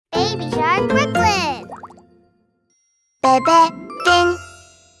Bebe Fin.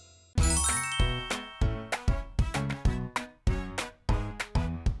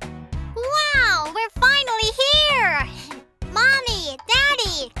 Wow, we're finally here! Mommy,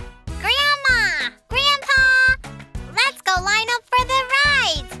 Daddy, Grandma, Grandpa, let's go line up for the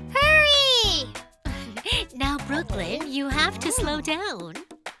rides! Hurry! Now, Brooklyn, you have to slow down.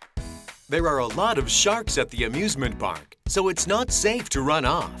 There are a lot of sharks at the amusement park, so it's not safe to run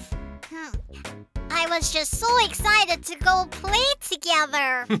off. I was just so excited to go play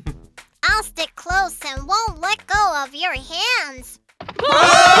together. I'll stick close and won't let go of your hands.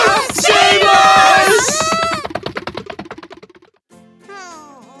 Save us!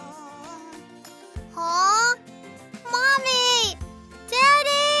 Huh? Mommy!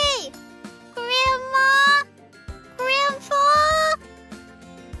 Daddy! Grandma! Grandpa!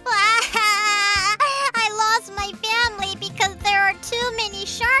 I lost my family because there are too many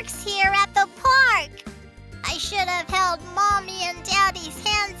sharks here at the park. I should have held Mommy and Daddy's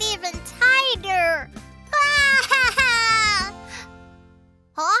hands even tighter.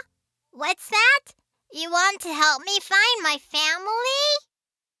 Huh? What's that? You want to help me find my family?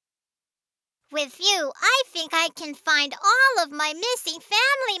 With you, I think I can find all of my missing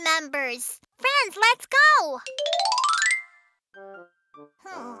family members. Friends, let's go!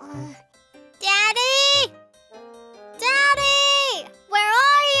 Daddy! Daddy! Where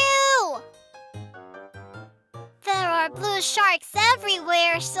are you? There are blue sharks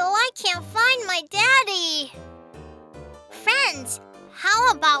everywhere, so I can't find my daddy. Friends,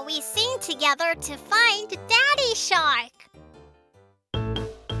 how about we sing together to find Daddy Shark?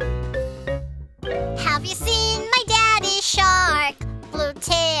 Have you seen my Daddy Shark? Blue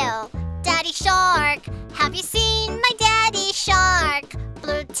tail, Daddy Shark. Have you seen my Daddy Shark?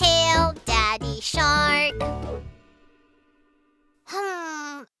 Blue tail, Daddy Shark.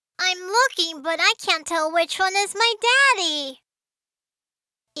 I'm looking, but I can't tell which one is my daddy.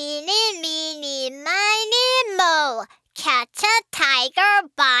 Eeny, meeny, miny, moe. Catch a tiger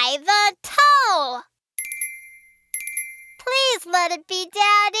by the toe. Please let it be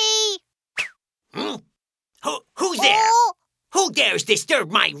Daddy. Who's there? Oh. Who dares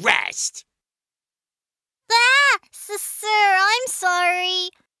disturb my rest? Sir, I'm sorry.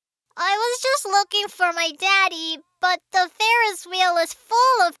 I was just looking for my daddy, but the Ferris wheel is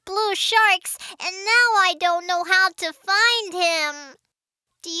full of blue sharks, and now I don't know how to find him.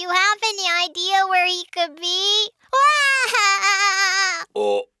 Do you have any idea where he could be?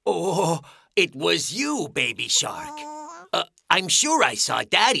 It was you, baby shark. I'm sure I saw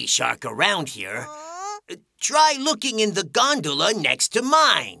Daddy Shark around here. Try looking in the gondola next to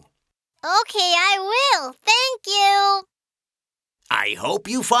mine. Okay, I will. Thank you. I hope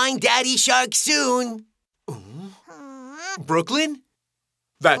you find Daddy Shark soon. Brooklyn?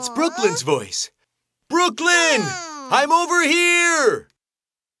 That's Brooklyn's voice. Brooklyn! I'm over here!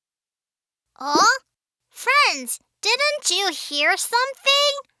 Huh? Friends, didn't you hear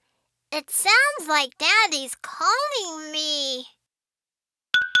something? It sounds like Daddy's calling me.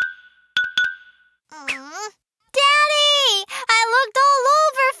 Daddy! I looked all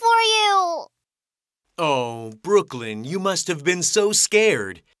over for you! Oh, Brooklyn, you must have been so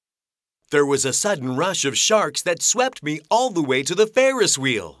scared. There was a sudden rush of sharks that swept me all the way to the Ferris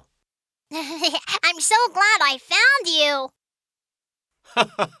wheel. I'm so glad I found you.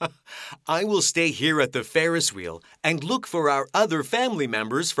 I will stay here at the Ferris wheel and look for our other family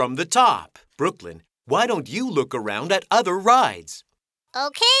members from the top. Brooklyn, why don't you look around at other rides?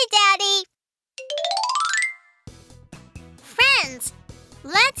 Okay, Daddy. Friends,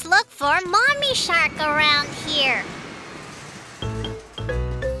 let's look for Mommy Shark around here.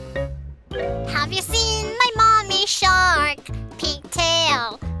 Have you seen my Mommy Shark? Pink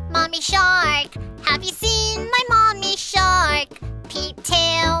tail, Mommy Shark. Have you seen my Mommy Shark? Pink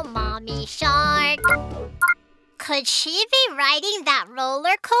tail, Mommy Shark. Could she be riding that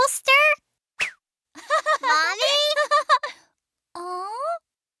roller coaster? Mommy? Oh?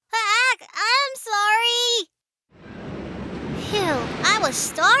 I'm sorry. Phew, I was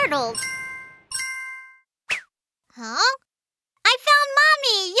startled. Huh? I found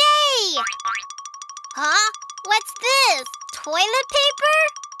Mommy! Yay! Huh? What's this? Toilet paper?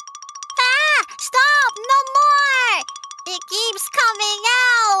 Stop! No more! It keeps coming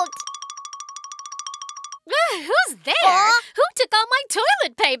out! Who's there? Huh? Who took all my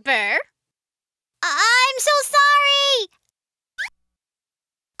toilet paper? I'm so sorry!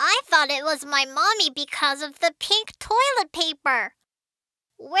 I thought it was my mommy because of the pink toilet paper.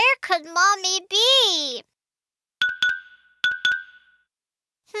 Where could Mommy be?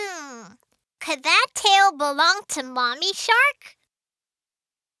 Could that tail belong to Mommy Shark?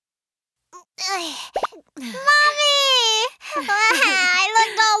 Mommy!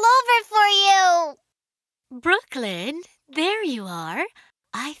 Brooklyn, there you are.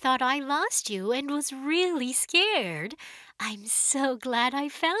 I thought I lost you and was really scared. I'm so glad I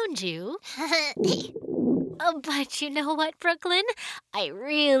found you. But you know what, Brooklyn? I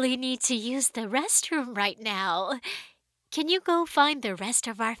really need to use the restroom right now. Can you go find the rest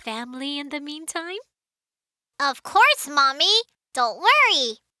of our family in the meantime? Of course, Mommy. Don't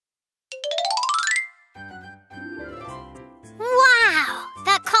worry. Wow!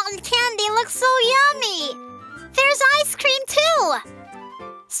 That cotton candy looks so yummy! There's ice cream, too!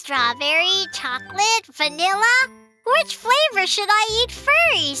 Strawberry, chocolate, vanilla? Which flavor should I eat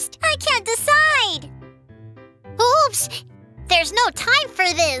first? I can't decide! Oops! There's no time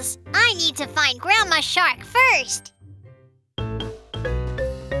for this! I need to find Grandma Shark first!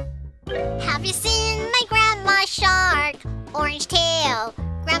 Have you seen my Grandma Shark? Orange tail,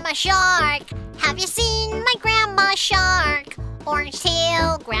 Grandma Shark. Have you seen my Grandma Shark? Orange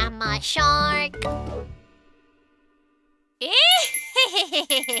tail, Grandma Shark.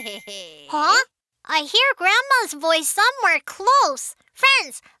 Huh? I hear Grandma's voice somewhere close.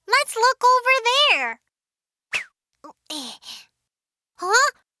 Friends, let's look over there.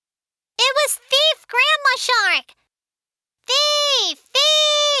 Huh? It was Thief Grandma Shark. Thief!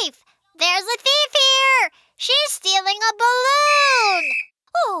 Thief! There's a thief here! She's stealing a balloon!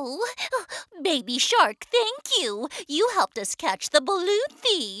 Oh, Baby Shark, thank you. You helped us catch the balloon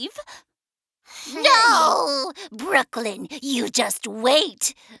thief. No! Brooklyn, you just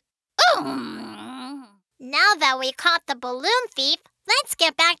wait. Now that we caught the balloon thief, let's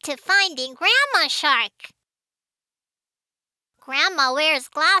get back to finding Grandma Shark. Grandma wears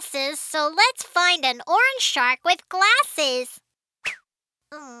glasses, so let's find an orange shark with glasses.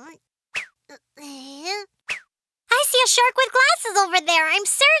 I see a shark with glasses over there. I'm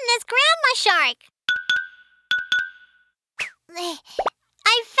certain it's Grandma Shark.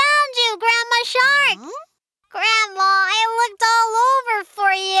 I found you, Grandma Shark. Grandma, I looked all over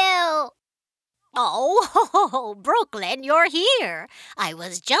for you. Oh, Brooklyn, you're here. I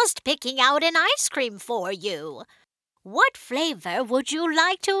was just picking out an ice cream for you. What flavor would you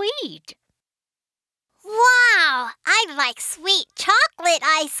like to eat? Wow, I like sweet chocolate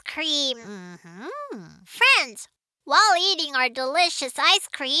ice cream. Friends, while eating our delicious ice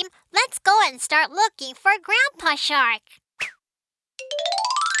cream, let's go and start looking for Grandpa Shark.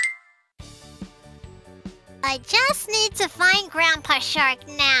 I just need to find Grandpa Shark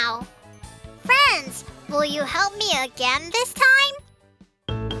now. Friends, will you help me again this time?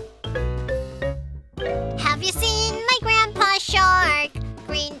 Have you seen my Grandpa Shark?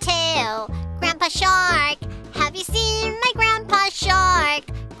 Green tail, Grandpa Shark. Have you seen my Grandpa Shark?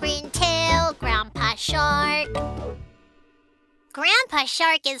 Green tail, Grandpa Shark. Grandpa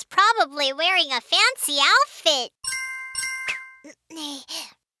Shark is probably wearing a fancy outfit.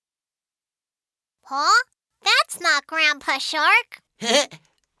 Huh? That's not Grandpa Shark.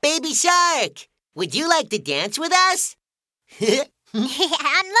 Baby Shark, would you like to dance with us? I'm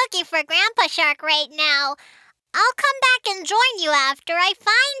looking for Grandpa Shark right now. I'll come back and join you after I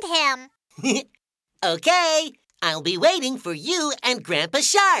find him. Okay, I'll be waiting for you and Grandpa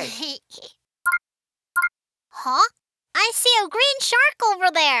Shark. Huh? I see a green shark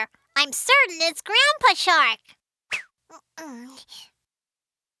over there. I'm certain it's Grandpa Shark.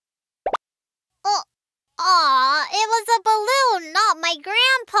 Oh, it was a balloon, not my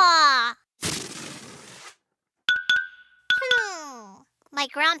grandpa. My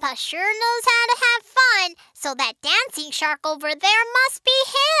grandpa sure knows how to have fun, so that dancing shark over there must be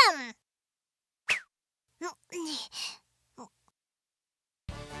him.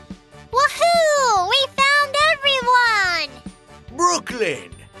 Woohoo! We found everyone!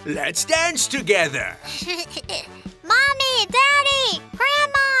 Brooklyn, let's dance together. Mommy, Daddy,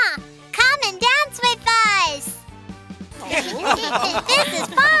 Grandma, come and dance with us. This is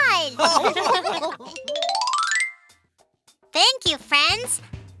fun. Thank you, friends.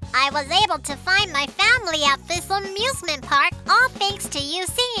 I was able to find my family at this amusement park, all thanks to you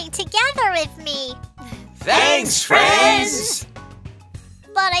singing together with me. Thanks, friends!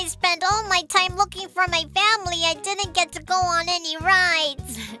 But I spent all my time looking for my family. I didn't get to go on any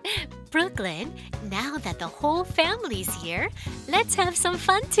rides. Brooklyn, now that the whole family's here, let's have some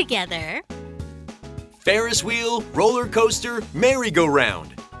fun together. Ferris wheel, roller coaster,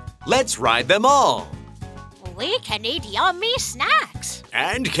 merry-go-round. Let's ride them all. We can eat yummy snacks.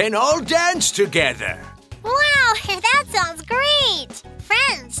 And can all dance together. Wow, that sounds great!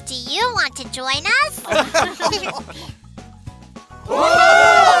 Friends, do you want to join us?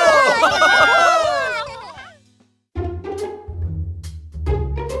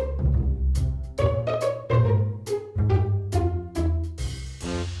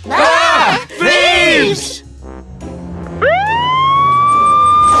 Thieves!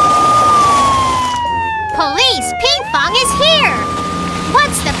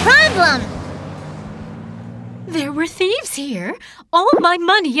 problem? There were thieves here. All my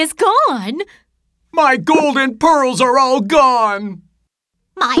money is gone. My golden pearls are all gone.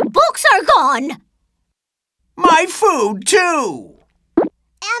 My books are gone. My food, too.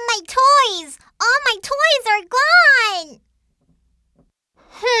 And my toys. All my toys are gone.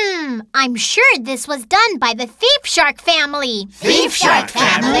 I'm sure this was done by the Thief Shark family. Thief Shark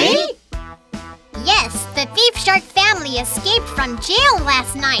family? Yes, the Thief Shark family escaped from jail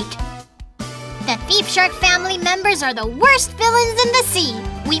last night. The Thief Shark family members are the worst villains in the sea.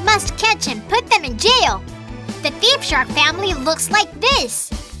 We must catch and put them in jail. The Thief Shark family looks like this.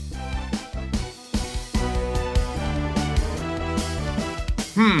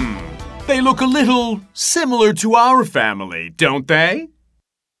 They look a little similar to our family, don't they?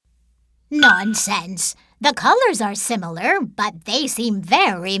 Nonsense. The colors are similar, but they seem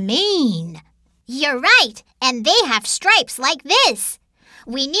very mean. You're right, and they have stripes like this.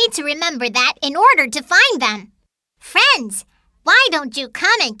 We need to remember that in order to find them. Friends, why don't you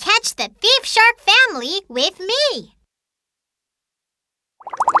come and catch the Thief Shark family with me?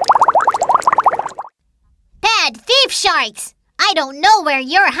 Bad Thief Sharks! I don't know where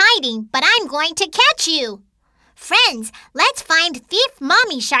you're hiding, but I'm going to catch you. Friends, let's find Thief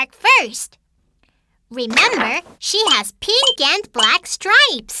Mommy Shark first. Remember, she has pink and black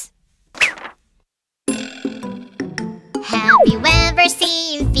stripes. Have you ever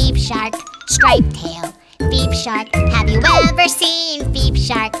seen Thief Shark, striped tail? Thief Shark, have you ever seen Thief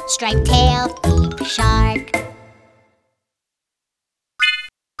Shark, striped tail? Thief Shark.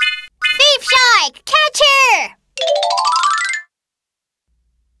 Thief Shark, catch her!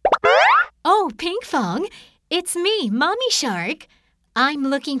 Oh, Pinkfong, it's me, Mommy Shark. I'm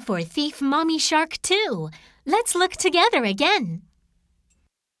looking for Thief Mommy Shark too. Let's look together again.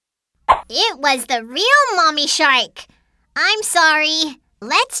 It was the real Mommy Shark. I'm sorry.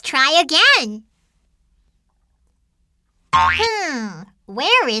 Let's try again.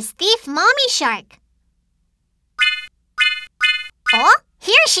 Where is Thief Mommy Shark? Oh,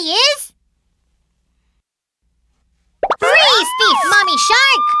 here she is. Freeze, Thief Mommy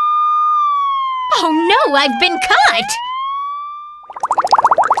Shark! Oh no, I've been caught!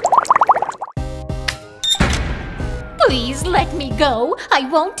 Please let me go. I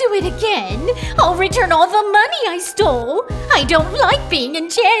won't do it again. I'll return all the money I stole. I don't like being in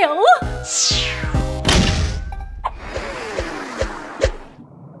jail.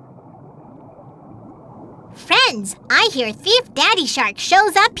 Friends, I hear Thief Daddy Shark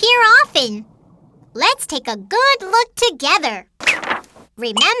shows up here often. Let's take a good look together.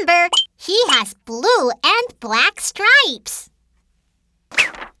 Remember, he has blue and black stripes.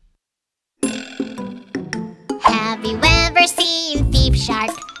 Have you ever seen Thief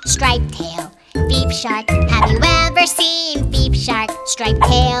Shark, striped tail? Thief Shark, have you ever seen Thief Shark, striped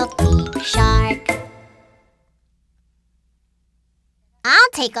tail? Thief Shark. I'll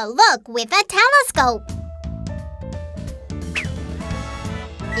take a look with a telescope.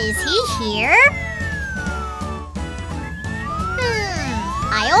 Is he here?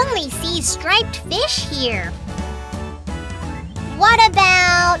 I only see striped fish here. What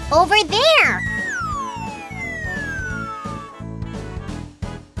about over there?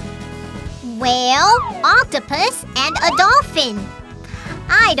 Whale, octopus, and a dolphin.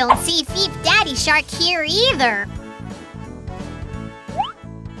 I don't see Thief Daddy Shark here either.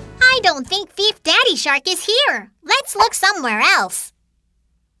 I don't think Thief Daddy Shark is here. Let's look somewhere else.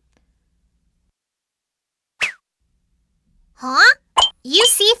 Huh? You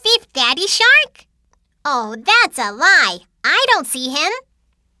see Thief Daddy Shark? Oh, that's a lie. I don't see him.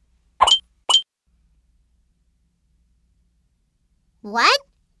 What?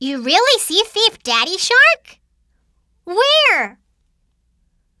 You really see Thief Daddy Shark? Where?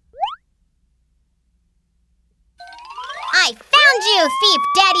 I found you, Thief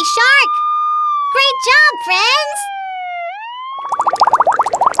Daddy Shark! Great job, friends!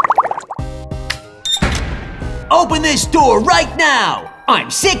 Open this door right now! I'm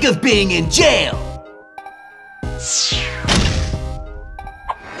sick of being in jail!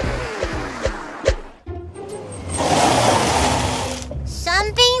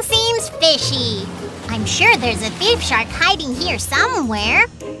 Something seems fishy. I'm sure there's a Thief Shark hiding here somewhere.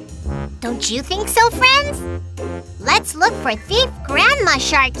 Don't you think so, friends? Let's look for Thief Grandma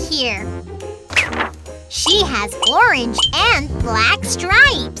Shark here. She has orange and black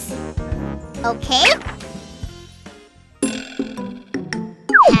stripes. Okay?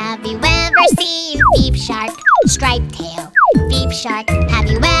 Have you ever seen Thief Shark, striped tail? Thief Shark, have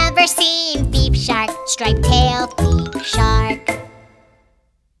you ever seen Thief Shark, striped tail? Thief Shark.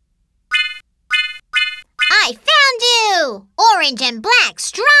 I found you! Orange orange and black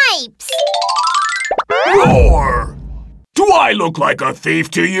stripes. Roar! Do I look like a thief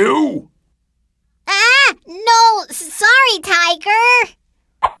to you? No, sorry, Tiger.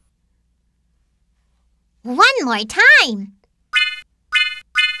 One more time.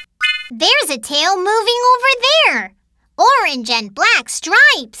 There's a tail moving over there. Orange and black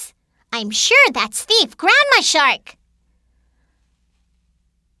stripes. I'm sure that's Thief Grandma Shark.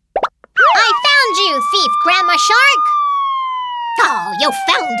 I found you, Thief Grandma Shark. Oh, you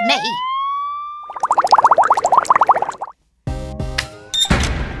found me.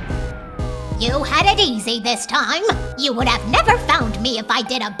 You had it easy this time. You would have never found me if I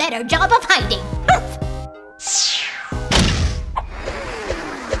did a better job of hiding.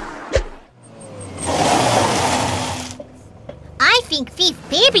 I think Thief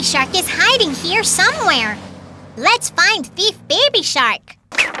Baby Shark is hiding here somewhere. Let's find Thief Baby Shark.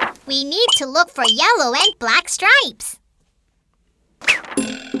 We need to look for yellow and black stripes.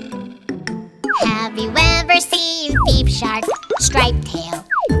 Have you ever seen Thief Shark, striped tail?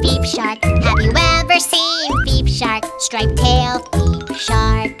 Thief Shark, have you ever seen Thief Shark, striped tail, Thief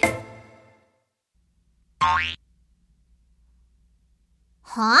Shark?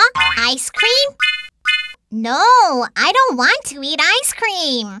 Huh? Ice cream? No, I don't want to eat ice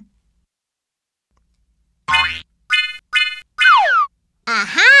cream.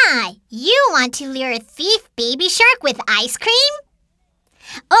 Aha! You want to lure Thief Baby Shark with ice cream?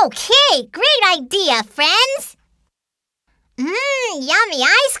 Okay, great idea, friends! Yummy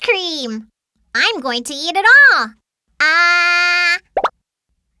ice cream! I'm going to eat it all!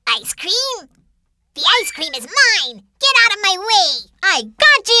 Ice cream? The ice cream is mine! Get out of my way! I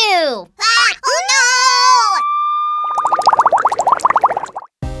got you! Oh no!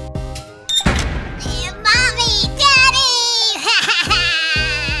 Mommy! Daddy!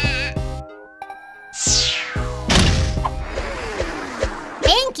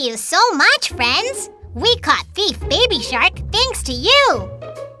 Thank you so much, friends! We caught Thief Baby Shark thanks to you!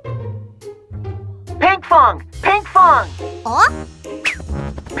 Pinkfong! Pinkfong! Oh?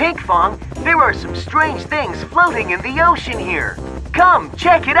 Pinkfong, there are some strange things floating in the ocean here. Come,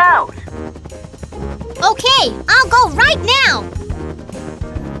 check it out! Okay, I'll go right now!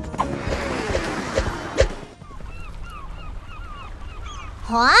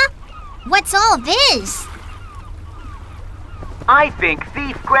 Huh? What's all this? I think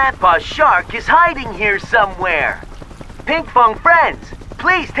Thief Grandpa Shark is hiding here somewhere. Pinkfong friends,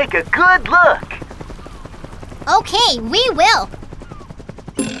 please take a good look. Okay, we will.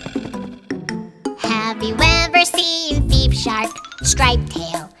 Have you ever seen Thief Shark, striped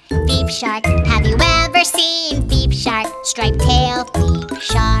tail? Thief Shark, have you ever seen Thief Shark, striped tail, Thief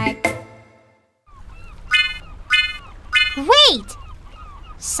Shark? Wait!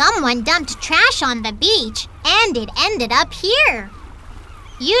 Someone dumped trash on the beach and it ended up here.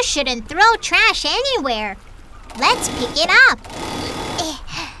 You shouldn't throw trash anywhere. Let's pick it up.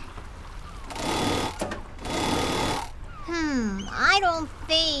 I don't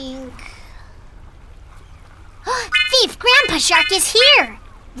think... Thief Grandpa Shark is here!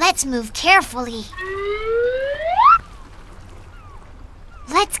 Let's move carefully.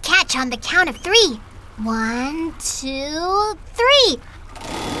 Let's catch on the count of 3. 1, 2, 3!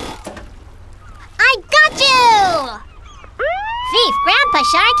 I got you! Thief Grandpa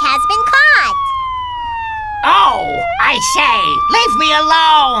Shark has been caught! Oh, I say, leave me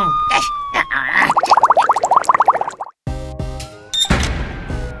alone!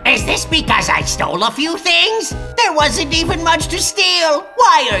 Is this because I stole a few things? There wasn't even much to steal.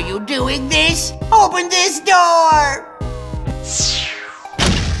 Why are you doing this? Open this door!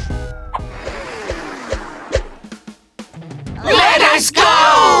 Let us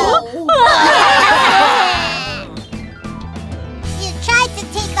go! You tried to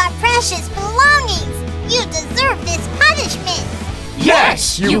take our precious belongings. You deserve this punishment.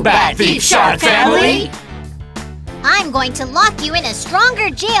 Yes, you bad thief shark family! I'm going to lock you in a stronger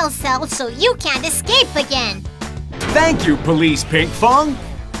jail cell so you can't escape again. Thank you, Police Pinkfong.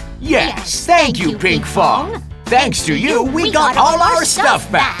 Yes, thank you, Pinkfong. Thanks to you, we got all our stuff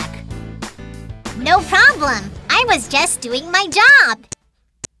back. No problem. I was just doing my job.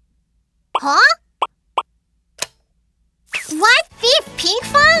 Huh? What? Thief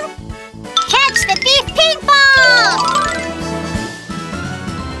Pinkfong? Catch the Thief Pinkfong!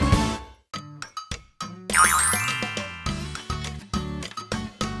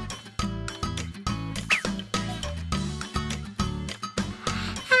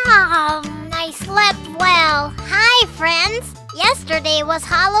 I slept well. Hi, friends. Yesterday was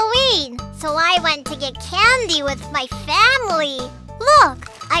Halloween, so I went to get candy with my family. Look,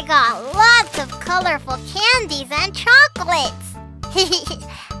 I got lots of colorful candies and chocolates.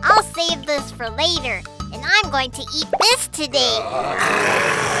 I'll save this for later, and I'm going to eat this today.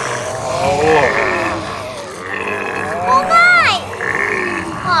 Oh my!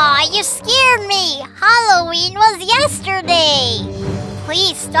 Aw, you scared me! Halloween was yesterday!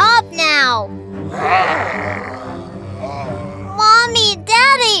 Please stop now! Mommy,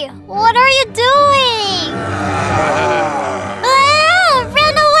 Daddy, what are you doing? Ah,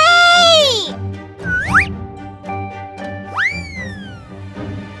 run away!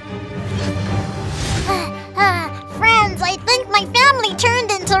 Friends, I think my family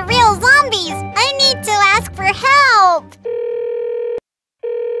turned into real zombies. I need to ask for help.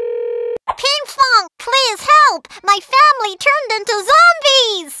 Pinkfong, please help! My family turned into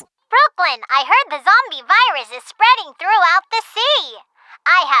zombies! Brooklyn, I heard the zombie virus is spreading throughout the city.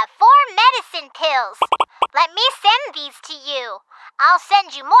 I have 4 medicine pills. Let me send these to you. I'll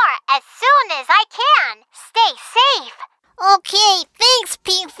send you more as soon as I can. Stay safe. Okay, thanks,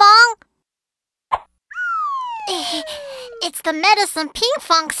 Pinkfong. It's the medicine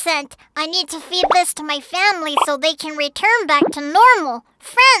Pinkfong sent. I need to feed this to my family so they can return back to normal.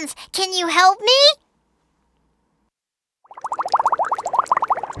 Friends, can you help me?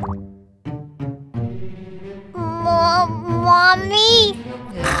 Mommy?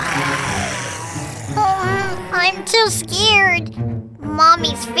 I'm too scared.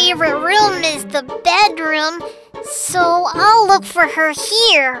 Mommy's favorite room is the bedroom, so I'll look for her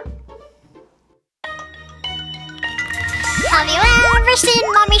here. Have you ever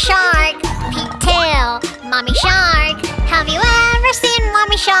seen Mommy Shark? Pink tail, Mommy Shark. Have you ever seen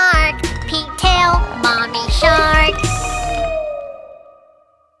Mommy Shark? Pink tail, Mommy Shark.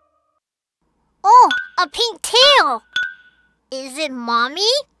 Oh, a pink tail. Is it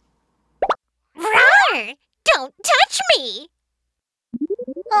Mommy? Rawr! Don't touch me!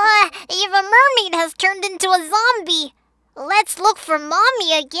 Even Mermaid has turned into a zombie. Let's look for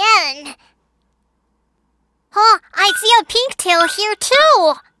Mommy again. Huh, I see a pink tail here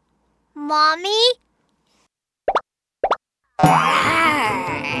too. Mommy?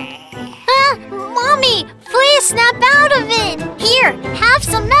 Mommy, please snap out of it. Here, have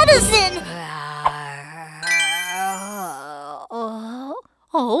some medicine.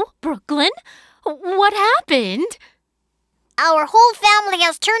 Oh, Brooklyn? What happened? Our whole family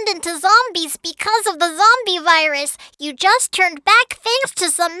has turned into zombies because of the zombie virus. You just turned back thanks to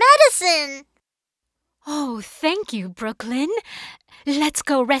some medicine. Oh, thank you, Brooklyn. Let's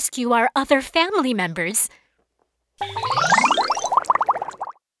go rescue our other family members.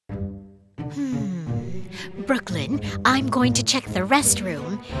 Brooklyn, I'm going to check the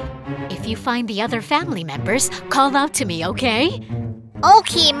restroom. If you find the other family members, call out to me, okay?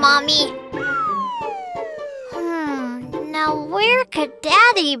 Okay, Mommy. Now where could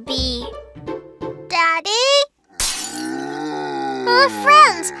Daddy be? Daddy?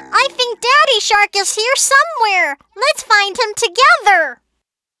 Friends, I think Daddy Shark is here somewhere. Let's find him together.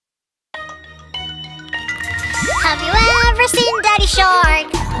 Have you ever seen Daddy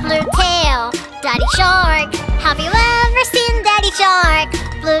Shark? Blue tail, Daddy Shark. Have you ever seen Daddy Shark?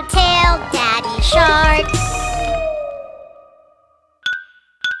 Blue tail, Daddy Shark.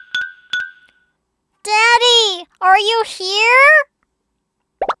 Daddy, are you here?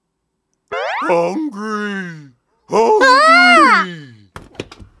 Hungry! Hungry!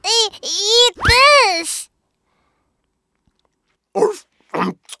 Eat this!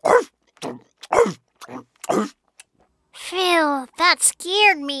 Phew, that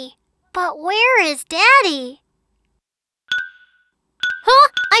scared me. But where is Daddy? Huh?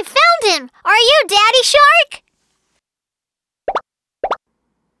 I found him! Are you Daddy Shark?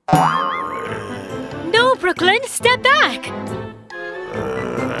 No, Brooklyn, step back!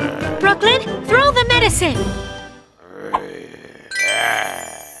 Brooklyn, throw the medicine!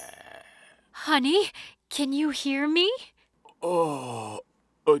 Honey, can you hear me?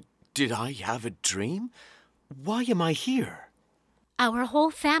 Did I have a dream? Why am I here? Our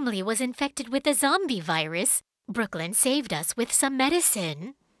whole family was infected with the zombie virus. Brooklyn saved us with some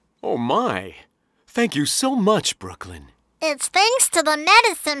medicine. Oh my! Thank you so much, Brooklyn. It's thanks to the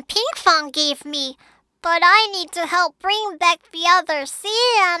medicine Pinkfong gave me. But I need to help bring back the other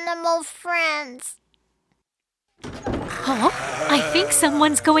sea animal friends. Huh? I think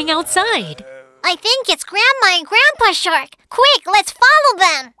someone's going outside. I think it's Grandma and Grandpa Shark. Quick, let's follow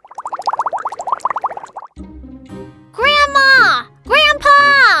them. Grandma!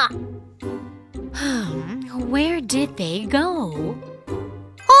 Grandpa! Where did they go?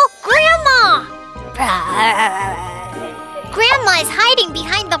 Oh, Grandma! Grandma is hiding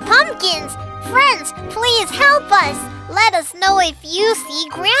behind the pumpkins. Friends, please help us. Let us know if you see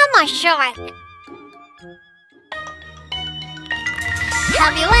Grandma Shark.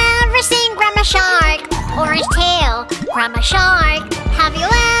 Have you ever seen Grandma Shark? Orange tail, Grandma Shark. Have you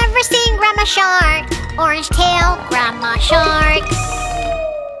ever seen Grandma Shark? Orange tail, Grandma Shark.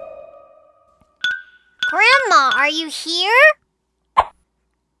 Grandma, are you here?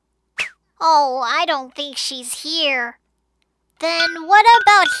 Oh, I don't think she's here. Then what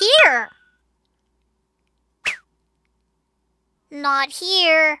about here? Not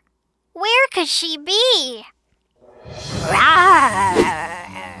here. Where could she be?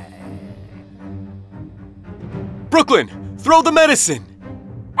 Brooklyn, throw the medicine!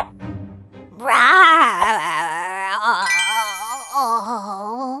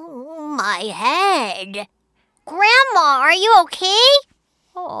 Oh, my head. Grandma, are you okay?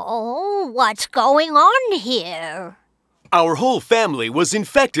 Oh, what's going on here? Our whole family was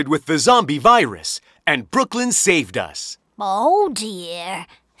infected with the zombie virus, and Brooklyn saved us. Oh, dear.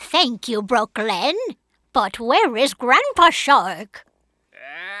 Thank you, Brooklyn. But where is Grandpa Shark?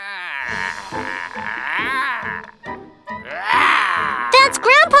 That's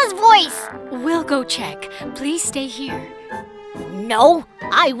Grandpa's voice! We'll go check. Please stay here. No,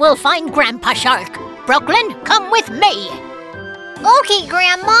 I will find Grandpa Shark. Brooklyn, come with me. Okay,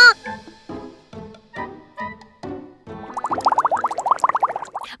 Grandma.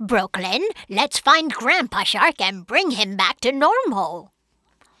 Brooklyn, let's find Grandpa Shark and bring him back to normal.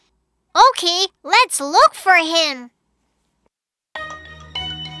 Okay, let's look for him.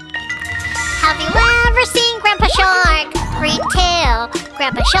 Have you ever seen Grandpa Shark? Green tail,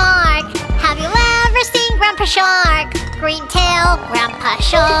 Grandpa Shark. Have you ever seen Grandpa Shark? Green tail, Grandpa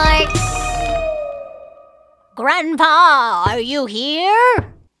Shark. Grandpa, are you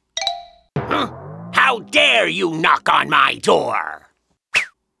here? How dare you knock on my door?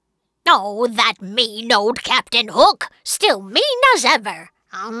 Oh, that mean old Captain Hook. Still mean as ever.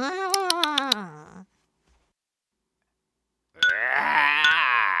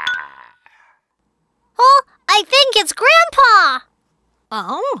 Oh, I think it's Grandpa.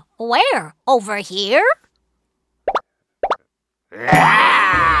 Oh, where? Over here?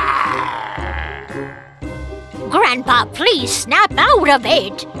 Grandpa, please snap out of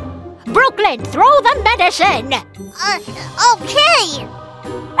it. Brooklyn, throw the medicine. Okay.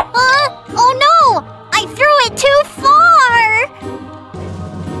 Oh no! I threw it too far!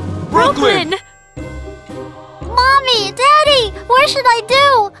 Brooklyn! Mommy, Daddy, what should I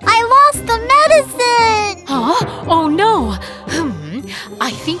do? I lost the medicine! Huh? Oh no!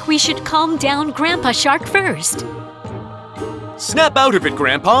 I think we should calm down Grandpa Shark first. Snap out of it,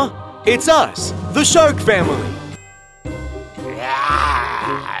 Grandpa. It's us, the Shark family.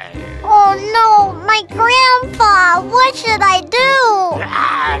 Oh no, my grandpa! What should I do?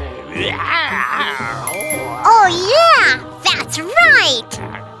 Oh yeah, that's right!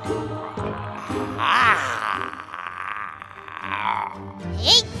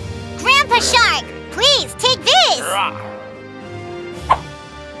 Hey, Grandpa Shark, please take this!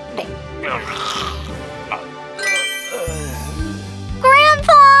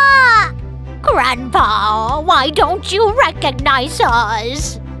 Grandpa! Grandpa, why don't you recognize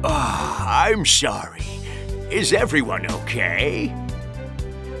us? I'm sorry. Is everyone okay?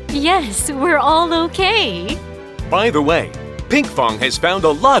 Yes, we're all okay. By the way, Pinkfong has found a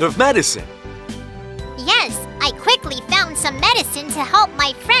lot of medicine. Yes, I quickly found some medicine to help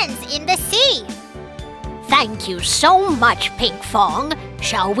my friends in the sea. Thank you so much, Pinkfong.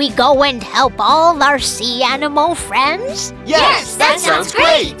 Shall we go and help all our sea animal friends? Yes, that sounds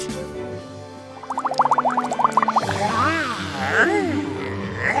great!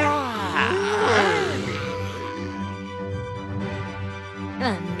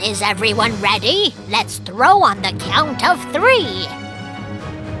 Is everyone ready? Let's throw on the count of 3.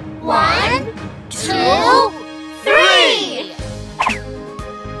 1, 2, 3!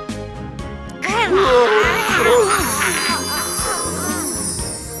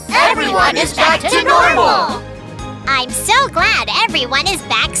 Everyone is back to normal! I'm so glad everyone is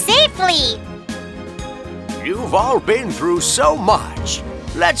back safely! You've all been through so much.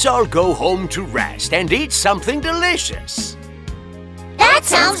 Let's all go home to rest and eat something delicious. That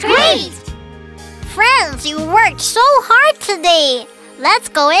sounds great! Friends, you worked so hard today! Let's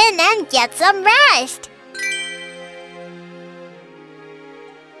go in and get some rest!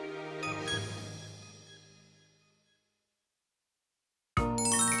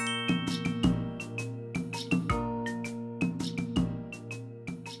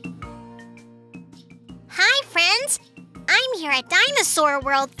 Hi, friends! I'm here at Dinosaur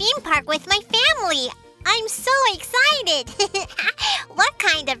World theme park with my family. I'm so excited! What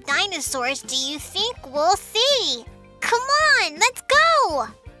kind of dinosaurs do you think we'll see? Come on, let's go!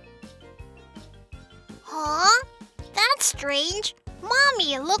 Huh? That's strange.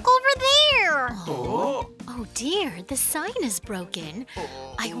 Mommy, look over there. Oh dear, the sign is broken.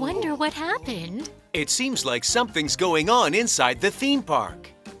 I wonder what happened. It seems like something's going on inside the theme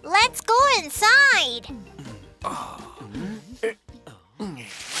park. Let's go inside.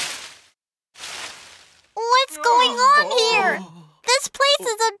 What's going on here? This place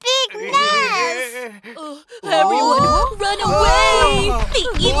is a big mess. Everyone, run away! The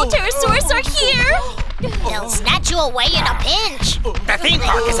evil pterosaurs are here! They'll snatch you away in a pinch. The theme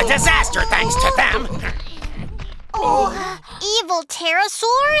park is a disaster thanks to them. Evil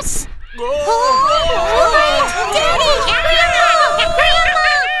pterosaurs? Daddy! Grandma!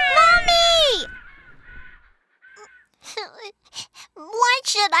 Mommy! What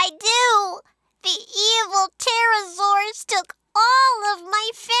should I do? The evil pterosaurs took all of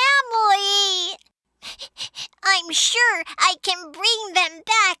my family. I'm sure I can bring them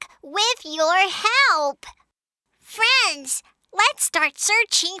back with your help. Friends, let's start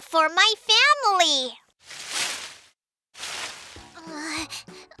searching for my family.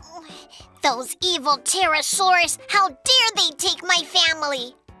 Those evil pterosaurs, how dare they take my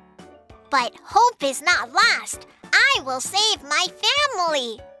family? But hope is not lost. I will save my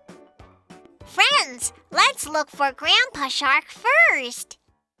family. Friends, let's look for Grandpa Shark first.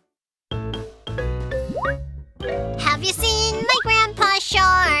 Have you seen my Grandpa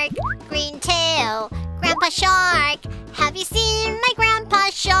Shark? Green tail, Grandpa Shark. Have you seen my Grandpa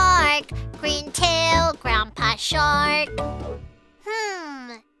Shark? Green tail, Grandpa Shark.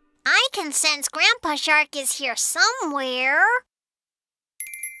 I can sense Grandpa Shark is here somewhere.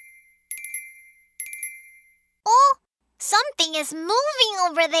 Oh, something is moving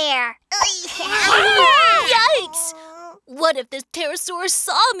over there. Yikes! What if this pterosaur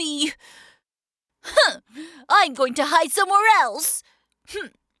saw me? I'm going to hide somewhere else.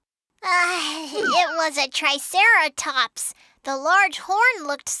 It was a triceratops. The large horn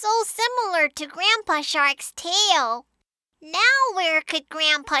looked so similar to Grandpa Shark's tail. Now where could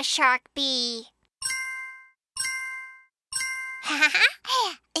Grandpa Shark be?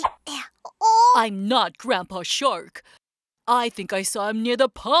 Oh. I'm not Grandpa Shark. I think I saw him near the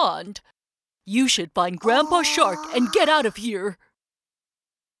pond. You should find Grandpa Shark and get out of here.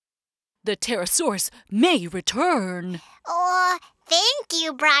 The pterosaurs may return. Oh, thank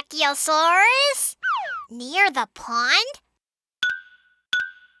you, Brachiosaurus. Near the pond?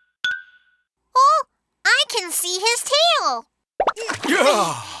 Oh, I can see his tail.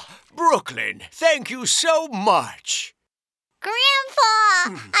 Brooklyn, thank you so much.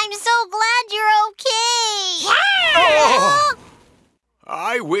 Grandpa, I'm so glad you're okay.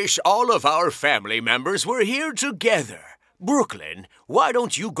 I wish all of our family members were here together. Brooklyn, why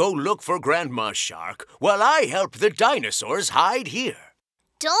don't you go look for Grandma Shark while I help the dinosaurs hide here?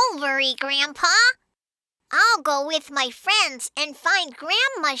 Don't worry, Grandpa. I'll go with my friends and find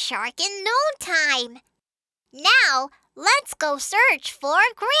Grandma Shark in no time. Now, let's go search for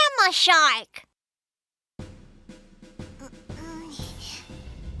Grandma Shark.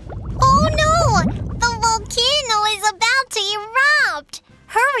 Oh no! The volcano is about to erupt!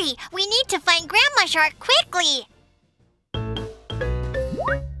 Hurry! We need to find Grandma Shark quickly!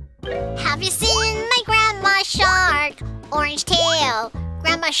 Have you seen my Grandma Shark? Orange tail,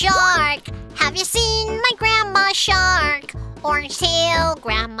 Grandma Shark. Have you seen my Grandma Shark? Orange tail,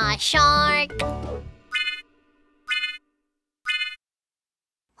 Grandma Shark.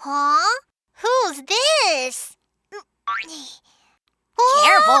 Huh? Who's this?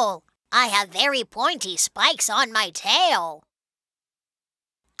 Careful! I have very pointy spikes on my tail.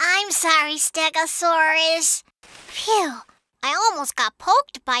 I'm sorry, Stegosaurus. Phew, I almost got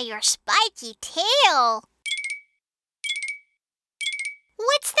poked by your spiky tail.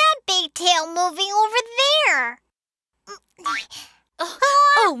 What's that big tail moving over there?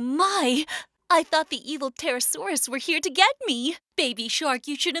 Oh my! I thought the evil pterosaurs were here to get me. Baby Shark,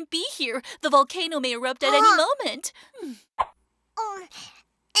 you shouldn't be here. The volcano may erupt at any moment.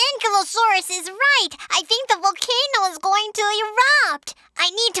 Ankylosaurus is right. I think the volcano is going to erupt. I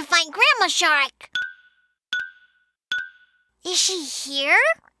need to find Grandma Shark. Is she here?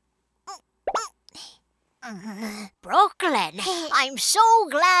 Brooklyn, I'm so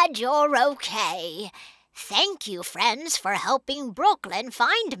glad you're okay. Thank you, friends, for helping Brooklyn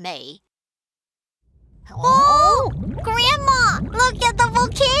find me. Oh! Grandma, look at the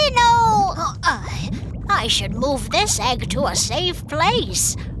volcano! I should move this egg to a safe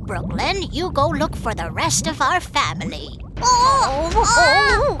place. Brooklyn, you go look for the rest of our family.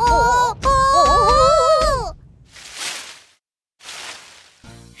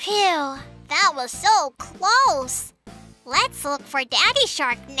 Phew, that was so close. Let's look for Daddy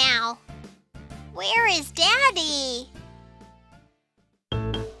Shark now. Where is Daddy?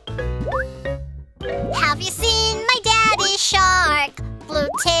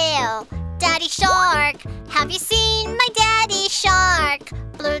 Daddy Shark? Have you seen my Daddy Shark?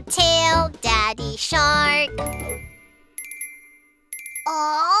 Blue tail Daddy Shark.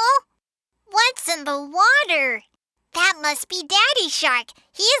 Aww, what's in the water? That must be Daddy Shark.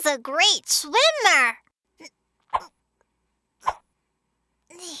 He's a great swimmer.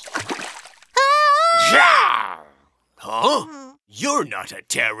 Huh? You're not a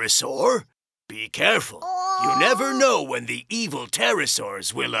pterosaur. Be careful. You never know when the evil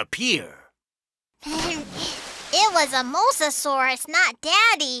pterosaurs will appear. It was a mosasaurus, not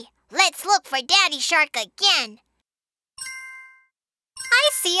Daddy. Let's look for Daddy Shark again.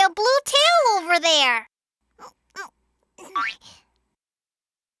 I see a blue tail over there.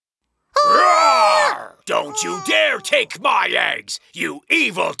 Roar! Don't you dare take my eggs, you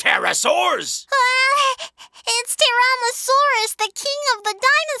evil pterosaurs! It's Tyrannosaurus, the king of the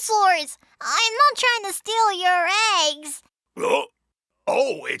dinosaurs. I'm not trying to steal your eggs.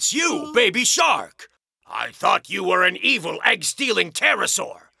 Oh, it's you, Baby Shark. I thought you were an evil egg-stealing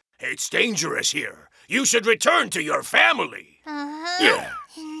pterosaur. It's dangerous here. You should return to your family. Yeah.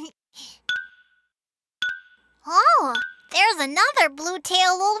 Oh, there's another blue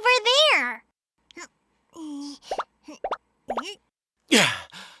tail over there.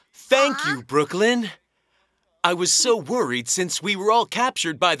 Thank you, Brooklyn. I was so worried since we were all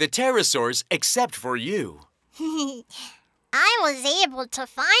captured by the pterosaurs except for you. I was able to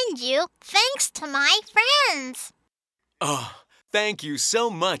find you thanks to my friends. Oh, thank you so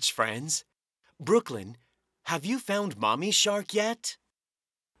much, friends. Brooklyn, have you found Mommy Shark yet?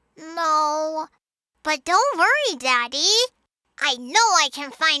 No, but don't worry, Daddy. I know I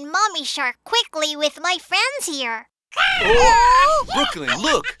can find Mommy Shark quickly with my friends here. Oh, Brooklyn,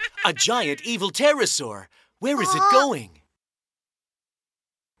 look! A giant evil pterosaur. Where is it going?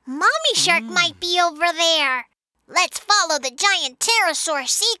 Mommy Shark might be over there. Let's follow the giant pterosaur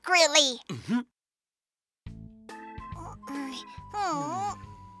secretly.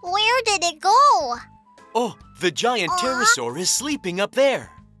 Where did it go? Oh, the giant pterosaur is sleeping up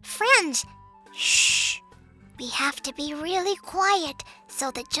there. Friends, shh. We have to be really quiet so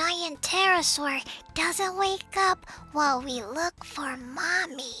the giant pterosaur doesn't wake up while we look for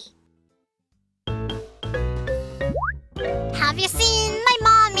Mommy. Have you seen my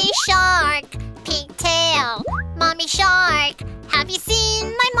Mommy Shark? Pigtail, Mommy Shark. Have you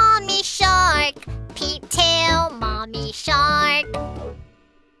seen my Mommy Shark? Pigtail, Mommy Shark.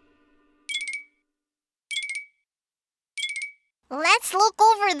 Let's look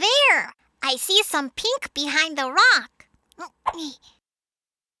over there. I see some pink behind the rock.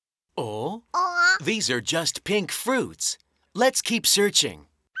 Oh, these are just pink fruits. Let's keep searching.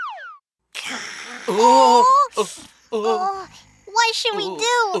 What should we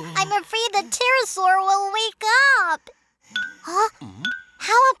do? I'm afraid the pterosaur will wake up.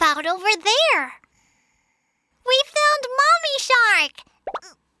 How about over there? We found Mommy Shark.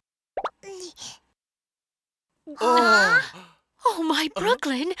 Oh, my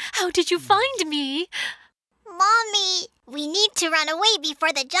Brooklyn, how did you find me? Mommy, we need to run away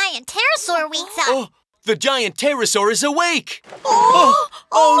before the giant pterosaur wakes up. Oh, the giant pterosaur is awake.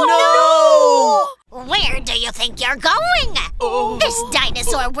 Oh no! Where do you think you're going? This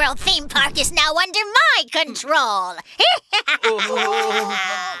Dinosaur World theme park is now under my control.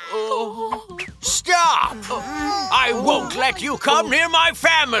 Stop! I won't let you come near my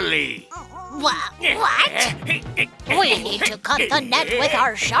family. What? We need to cut the net with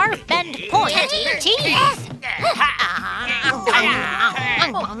our sharp and pointy teeth.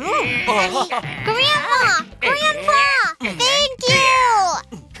 Grandpa, thank you.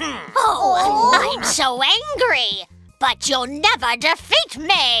 Oh, I'm so angry, but you'll never defeat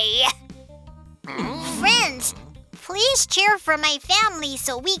me. Friends, please cheer for my family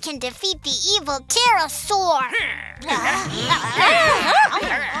so we can defeat the evil pterosaur.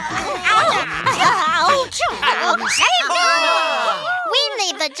 We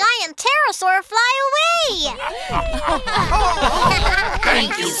made the giant pterosaur fly away.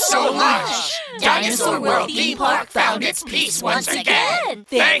 Thank you so much. Dinosaur World theme park found its peace once again.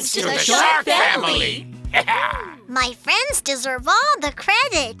 Thanks to the Shark family. My friends deserve all the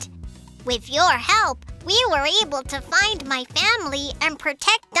credit. With your help, we were able to find my family and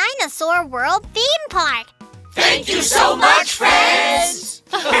protect Dinosaur World theme park. Thank you so much, friends!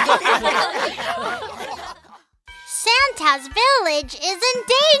 Santa's village is in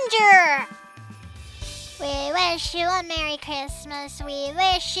danger! We wish you a Merry Christmas. We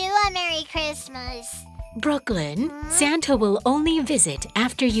wish you a Merry Christmas. Brooklyn, Santa will only visit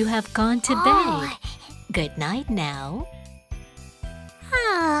after you have gone to bed. Good night now.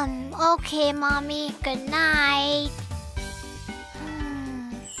 Okay, Mommy. Good night.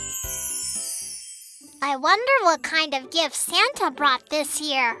 I wonder what kind of gift Santa brought this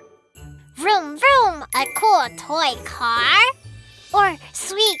year. Vroom vroom, a cool toy car? Or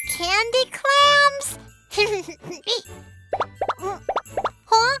sweet candy clams?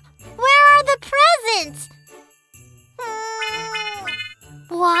 Huh? Where are the presents?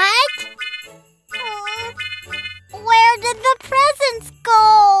 What? Where did the presents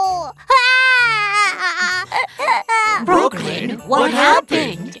go? Brooklyn, what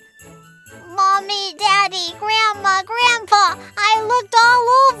happened? Mommy, Daddy, Grandma, Grandpa, I looked all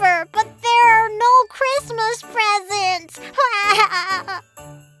over, but there are no Christmas presents.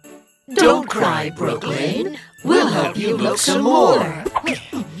 Don't cry, Brooklyn. We'll help you look some more.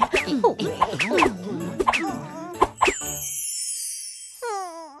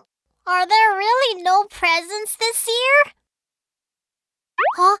 Are there really no presents this year?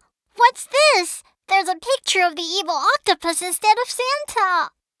 Huh? What's this? There's a picture of the evil octopus instead of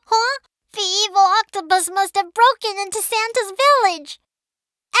Santa. Huh? The evil octopus must have broken into Santa's village.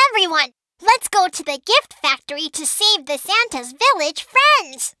 Everyone, let's go to the gift factory to save the Santa's village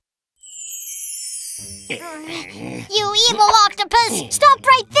friends. You evil octopus, stop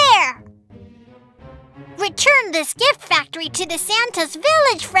right there! Return this gift factory to the Santa's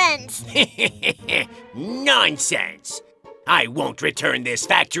village friends. Nonsense! I won't return this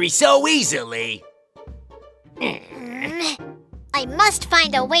factory so easily. I must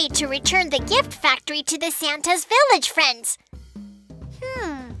find a way to return the gift factory to the Santa's village friends.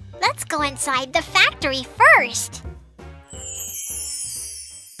 Let's go inside the factory first.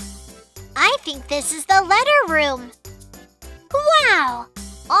 I think this is the letter room. Wow!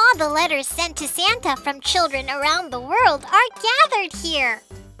 All the letters sent to Santa from children around the world are gathered here.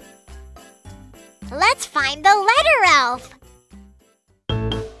 Let's find the letter elf.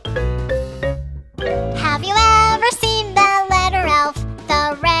 Have you ever seen the letter elf,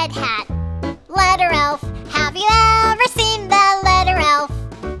 the red hat? Letter elf, have you ever seen the letter elf?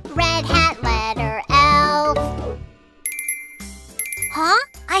 Red hat, letter elf. Huh?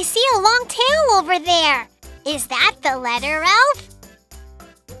 I see a long tail over there. Is that the letter elf?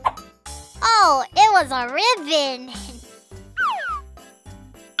 Oh, it was a ribbon.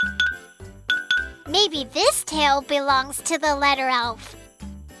 Maybe this tail belongs to the letter elf.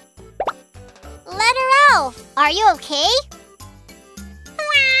 Letter elf, are you okay?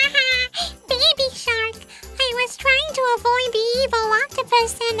 Baby shark, I was trying to avoid the evil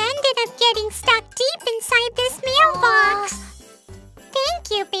octopus and ended up getting stuck deep inside this mailbox.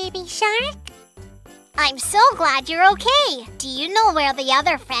 Thank you, baby shark. I'm so glad you're okay. Do you know where the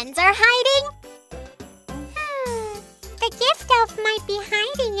other friends are hiding? The gift elf might be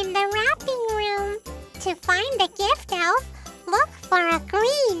hiding in the wrapping room. To find the gift elf, look for a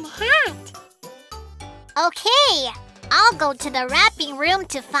green hat. Okay, I'll go to the wrapping room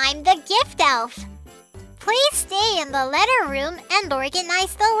to find the gift elf. Please stay in the letter room and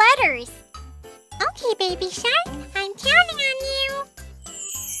organize the letters. Okay, baby shark, I'm counting on you.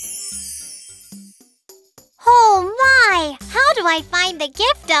 Oh my! How do I find the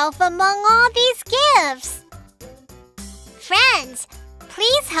gift elf among all these gifts? Friends,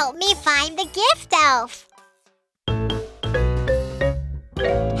 please help me find the gift elf.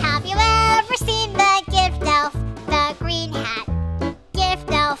 Have you ever seen the gift elf, the green hat?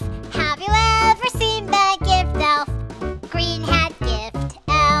 Gift elf, have you ever seen the gift elf? Green hat, gift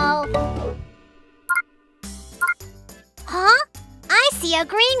elf. Huh? I see a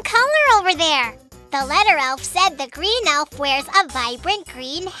green color over there. The letter elf said the green elf wears a vibrant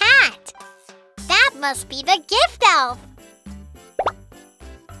green hat. That must be the gift elf.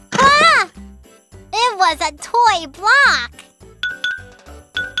 Ah! It was a toy block.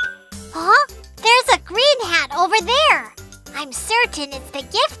 Huh? There's a green hat over there. I'm certain it's the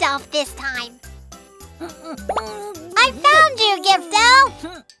gift elf this time. I found you, gift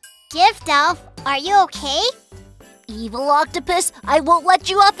elf. Gift elf, are you okay? Evil octopus, I won't let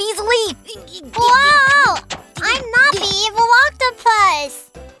you off easily. Whoa! I'm not the evil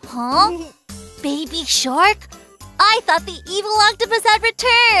octopus. Huh? Baby shark? I thought the evil octopus had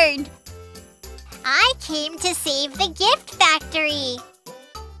returned. I came to save the gift factory.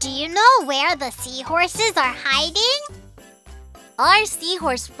 Do you know where the seahorses are hiding? Our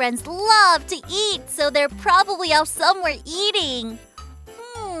seahorse friends love to eat, so they're probably out somewhere eating.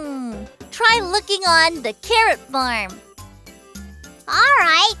 Try looking on the carrot farm. All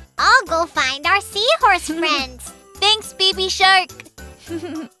right, I'll go find our seahorse friends. Thanks, baby shark.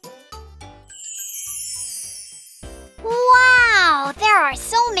 Wow, there are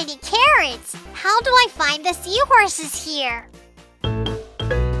so many carrots. How do I find the seahorses here?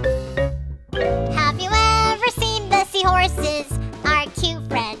 Have you ever seen the seahorses? Our cute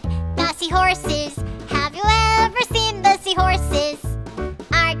friend, the seahorses.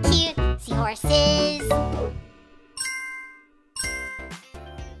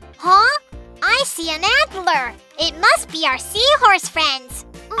 see an antler. It must be our seahorse friends.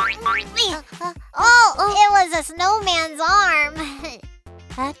 Oh, it was a snowman's arm.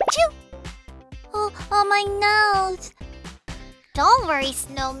 Achoo! Oh, my nose. Don't worry,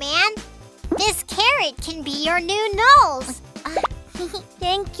 Snowman. This carrot can be your new nose.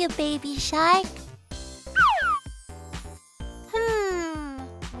 Thank you, Baby Shark.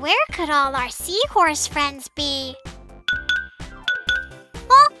 Where could all our seahorse friends be?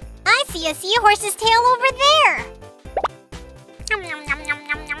 Oh, I see a seahorse's tail over there.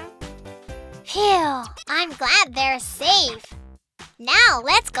 Phew, I'm glad they're safe. Now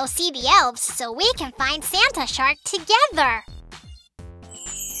let's go see the elves so we can find Santa Shark together.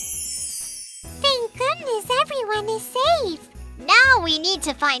 Thank goodness everyone is safe. Now we need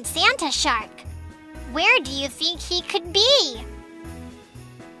to find Santa Shark. Where do you think he could be?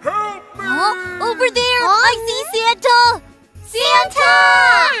 Help me! Over there! I see Santa!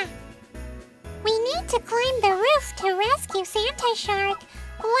 Santa! We need to climb the roof to rescue Santa Shark.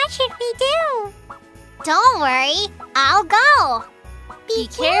 What should we do? Don't worry, I'll go. Be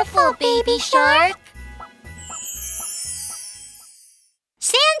careful, Baby Shark.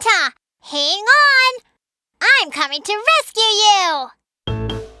 Santa, hang on. I'm coming to rescue you.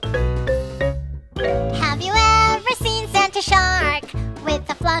 Have you ever seen Santa Shark with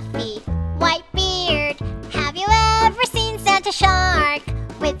a fluffy white beard? Have you ever seen Santa Shark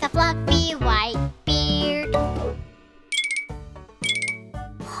with a fluffy white beard?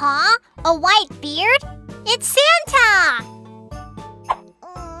 Huh? A white beard? It's Santa!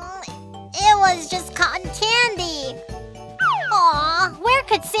 It was just cotton candy. Aw, where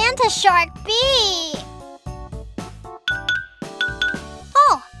could Santa Shark be?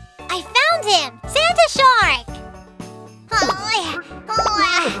 Oh, I found him! Santa Shark!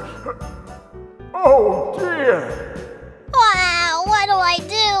 Oh, dear! Wow, what do I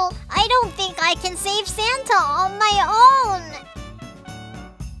do? I don't think I can save Santa on my own.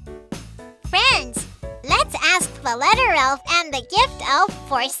 Friends, let's ask the letter elf and the gift elf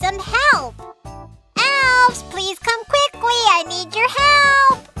for some help. Elves, please come quickly. I need your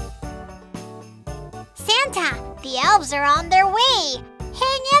help. Santa, the elves are on their way.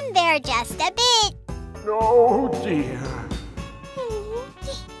 Hang in there just a bit. Oh, dear.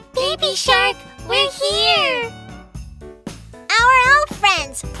 Baby Shark, we're here. Our elf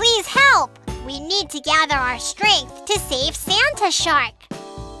friends, please help. We need to gather our strength to save Santa Shark.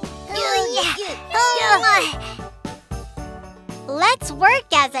 Let's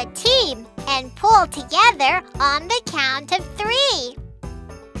work as a team and pull together on the count of 3.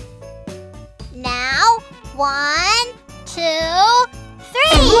 Now, 1, 2, 3.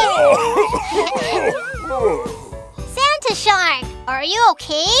 Santa Shark, are you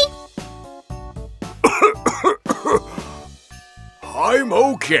okay? I'm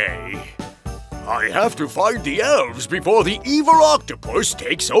okay. I have to find the elves before the evil octopus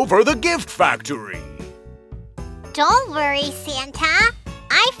takes over the gift factory. Don't worry, Santa.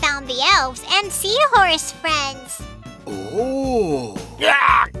 I found the elves and seahorse friends. Oh.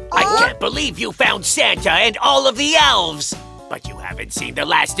 Ah, I can't believe you found Santa and all of the elves. But you haven't seen the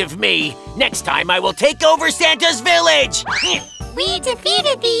last of me. Next time I will take over Santa's village. We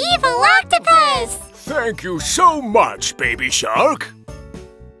defeated the evil octopus. Thank you so much, Baby Shark.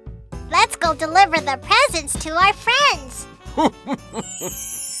 Let's go deliver the presents to our friends.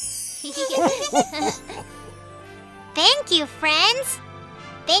 Thank you, friends.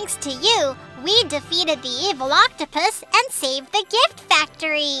 Thanks to you, we defeated the evil octopus and saved the gift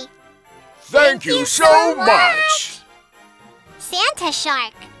factory. Thank you so much. Santa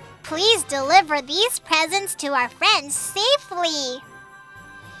Shark, please deliver these presents to our friends safely.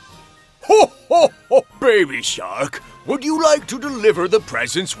 Ho, ho, ho, Baby Shark. Would you like to deliver the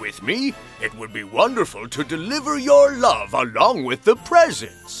presents with me? It would be wonderful to deliver your love along with the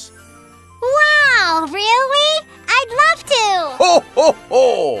presents. Wow, really? I'd love to. Ho, ho,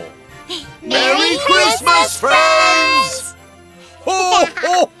 ho! Merry Christmas, friends! Ho,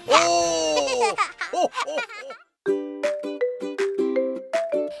 ho, ho! Ho, ho, ho!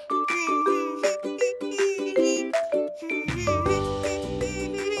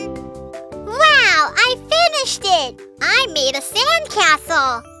 Wow, I finished it! I made a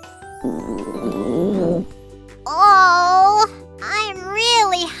sandcastle. Oh, I'm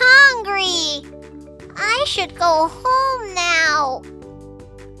really hungry. I should go home now.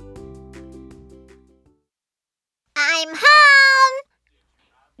 I'm home.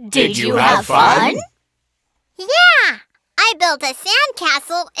 Did you have fun? Yeah, I built a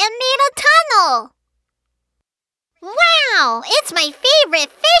sandcastle and made a tunnel. Wow, it's my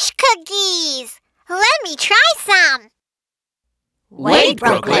favorite fish cookies. Let me try some. Wait,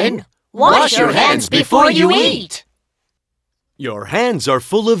 Brooklyn. Wash your hands before you eat. Your hands are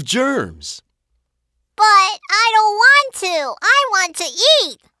full of germs. But I don't want to. I want to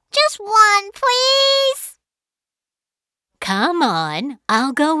eat. Just one, please. Come on,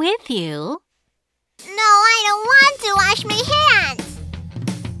 I'll go with you. No, I don't want to wash my hands.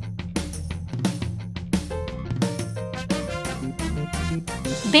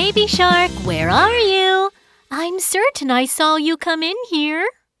 Baby Shark, where are you? I'm certain I saw you come in here.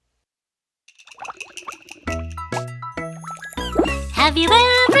 Have you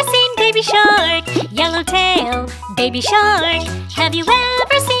ever seen Baby Shark? Yellowtail, Baby Shark. Have you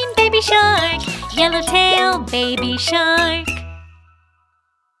ever seen Baby Shark? Yellowtail, Baby Shark.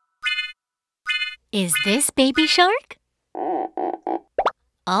 Is this Baby Shark?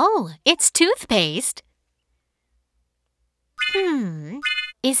 Oh, it's toothpaste.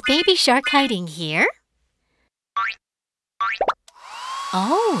 Is Baby Shark hiding here?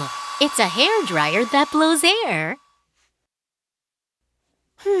 Oh, it's a hairdryer that blows air.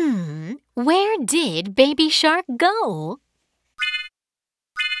 Where did Baby Shark go?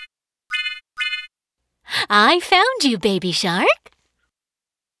 I found you, Baby Shark.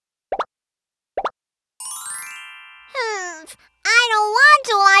 I don't want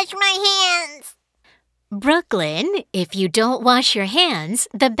to wash my hands. Brooklyn, if you don't wash your hands,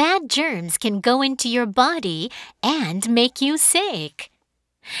 the bad germs can go into your body and make you sick.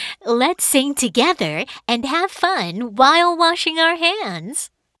 Let's sing together and have fun while washing our hands.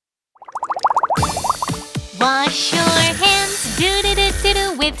 Wash your hands,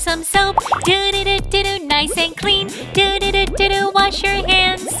 do-do-do-do-do, with some soap. Do-do-do-do-do, nice and clean. Do-do-do-do-do, wash your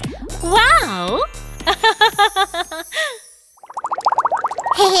hands. Wow!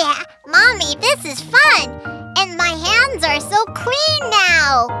 Mommy, this is fun. And my hands are so clean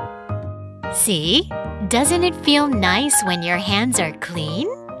now. See? Doesn't it feel nice when your hands are clean?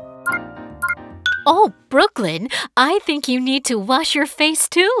 Oh, Brooklyn, I think you need to wash your face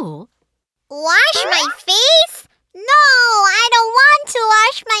too. Wash my face? No, I don't want to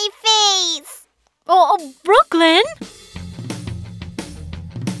wash my face. Oh, Brooklyn!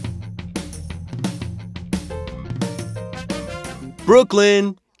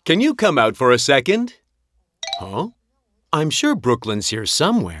 Brooklyn, can you come out for a second? Huh? I'm sure Brooklyn's here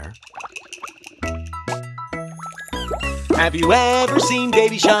somewhere. Have you ever seen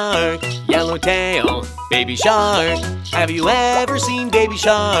Baby Shark? Yellowtail, Baby Shark. Have you ever seen Baby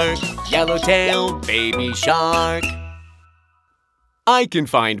Shark? Yellowtail, Baby Shark. I can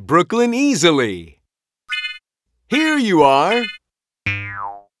find Brooklyn easily. Here you are.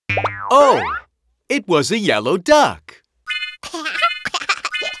 Oh, it was a yellow duck.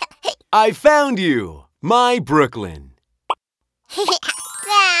 I found you, my Brooklyn.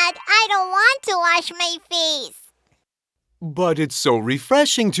 Dad, I don't want to wash my face. But it's so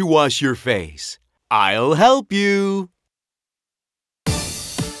refreshing to wash your face. I'll help you.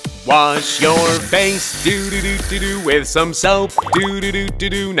 Wash your face, do-do-do-do-do, with some soap.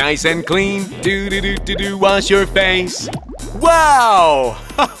 Do-do-do-do-do, nice and clean. Do-do-do-do-do, wash your face. Wow!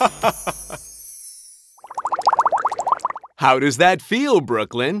 How does that feel,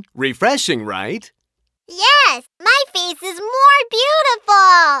 Brooklyn? Refreshing, right? Yes, my face is more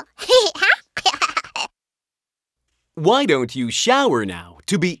beautiful. Why don't you shower now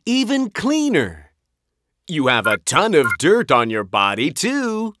to be even cleaner? You have a ton of dirt on your body,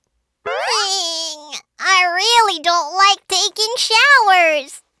 too. I really don't like taking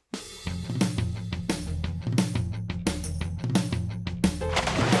showers.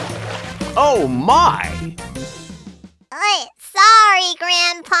 Oh, my! Sorry,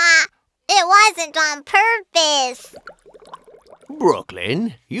 Grandpa. It wasn't on purpose.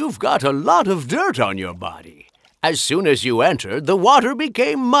 Brooklyn, you've got a lot of dirt on your body. As soon as you entered, the water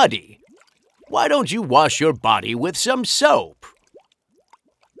became muddy. Why don't you wash your body with some soap?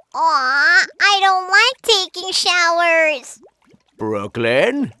 Aw, I don't like taking showers.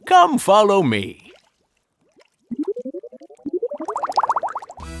 Brooklyn, come follow me.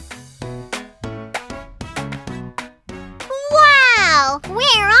 Wow,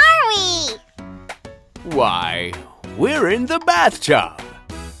 where are we? Why, we're in the bathtub.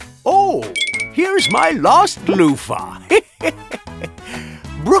 Oh, here's my lost loofah.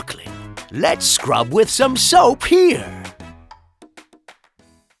 Brooklyn, let's scrub with some soap here.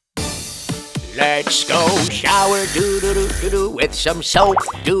 Let's go shower, do-do-do-do-do, with some soap.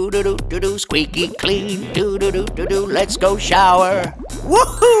 Do-do-do-do-do, squeaky clean. Do-do-do-do-do, let's go shower.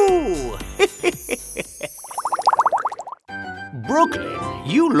 Woohoo! Brooklyn,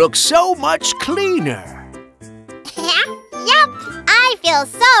 you look so much cleaner. Yup, I feel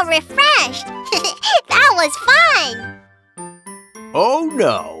so refreshed. That was fun. Oh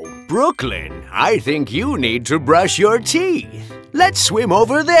no, Brooklyn, I think you need to brush your teeth. Let's swim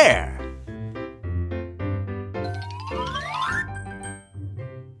over there.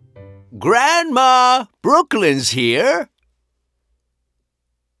 Grandma, Brooklyn's here.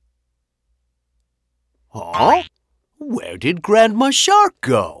 Huh? Where did Grandma Shark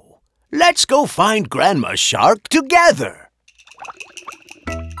go? Let's go find Grandma Shark together.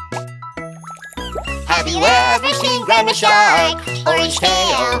 Have you ever seen Grandma Shark? Orange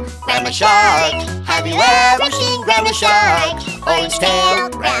tail, Grandma Shark. Have you ever seen Grandma Shark? Orange tail,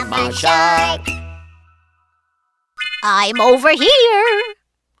 Grandma Shark. I'm over here.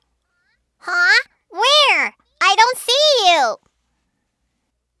 Huh? Where? I don't see you.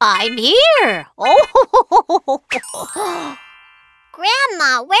 I'm here. Oh.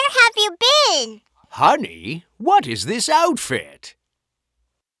 Grandma, where have you been? Honey, what is this outfit?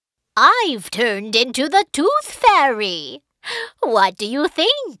 I've turned into the Tooth Fairy. What do you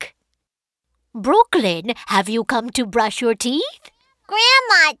think? Brooklyn, have you come to brush your teeth?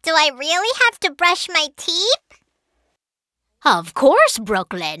 Grandma, do I really have to brush my teeth? Of course,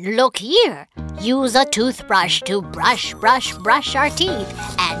 Brooklyn. Look here. Use a toothbrush to brush our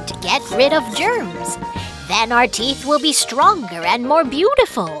teeth and get rid of germs. Then our teeth will be stronger and more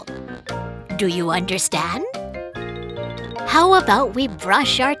beautiful. Do you understand? How about we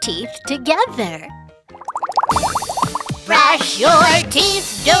brush our teeth together? Brush your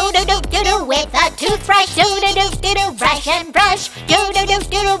teeth, do-do-do-do-do, with a toothbrush, do-do-do-do-do, brush and brush,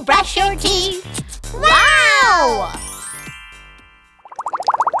 do-do-do-do-do, brush your teeth. Wow!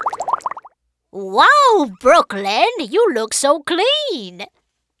 Wow, Brooklyn, you look so clean.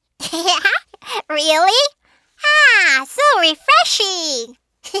 Really? Ah, so refreshing.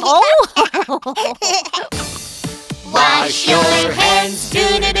 Oh! Wash your hands,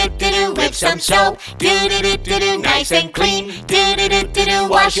 do-do-do-do-do, with some soap, do-do-do-do-do, nice and clean, do-do-do-do-do,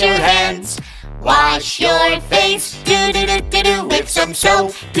 wash your hands. Wash your face, do-do-do-do-do, with some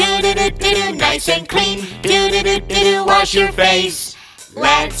soap, do-do-do-do-do, nice and clean, do-do-do-do-do, wash your face.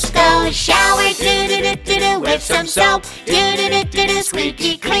 Let's go shower, do-do-do-do-do, with some soap, do-do-do-do-do,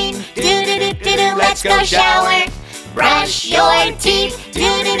 squeaky clean, do-do-do-do-do, let's go shower. Brush your teeth,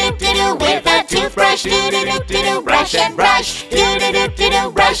 do-do-do-do-do, with a toothbrush, do-do-do-do-do, brush and brush,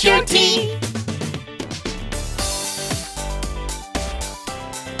 do-do-do-do-do, brush your teeth.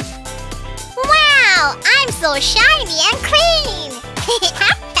 Wow, I'm so shiny and clean.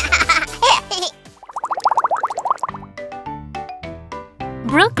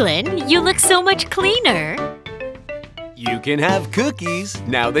 Brooklyn, you look so much cleaner. You can have cookies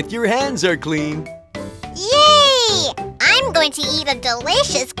now that your hands are clean. Yay! I'm going to eat a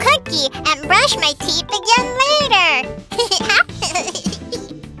delicious cookie and brush my teeth again later.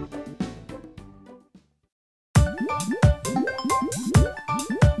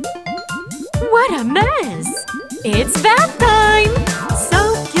 What a mess! It's bath time!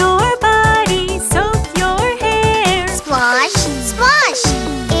 Soak your body, soak your hair. Splash, splash!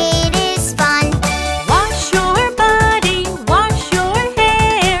 It is fun. Wash your body, wash your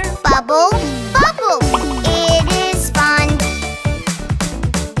hair. Bubble, bubble! It is fun.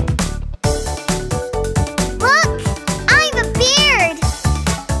 Look! I have a beard!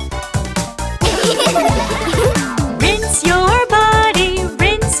 Rinse your body,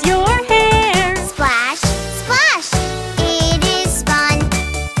 rinse your hair. Splash, splash! It is fun.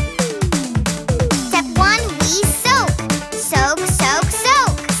 Step 1, we soak. Soak, soak,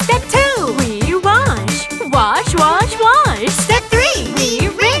 soak. Step 2, we wash. Wash, wash, wash. Step 3, we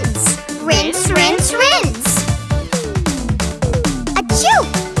rinse. Rinse, rinse, rinse.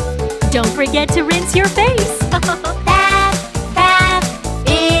 Achoo! Don't forget to rinse your face. Bath, bath,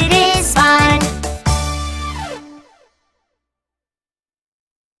 it is fun.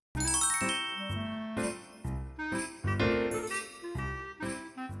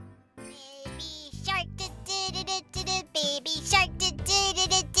 Baby shark, do-do-do-do-do-do. Baby shark,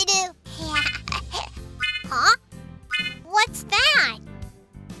 do-do-do-do-do-do. Huh? What's that?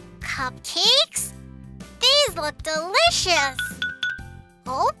 Cupcakes? These look delicious.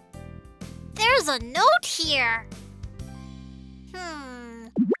 Oh, there's a note here.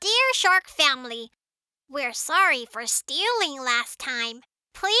 Dear Shark Family, we're sorry for stealing last time.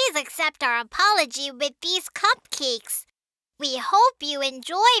 Please accept our apology with these cupcakes. We hope you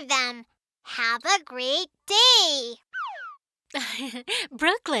enjoy them. Have a great day.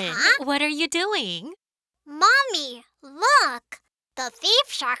 Brooklyn, Huh? what are you doing? Mommy, look. The Thief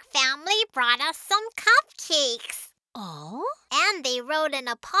Shark family brought us some cupcakes. Oh, And they wrote an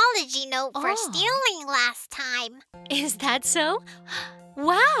apology note for Oh. stealing last time. is that so?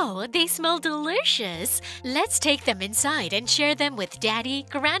 Wow, they smell delicious. Let's take them inside and share them with Daddy,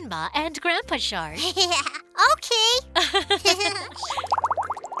 Grandma, and Grandpa Shark. Okay.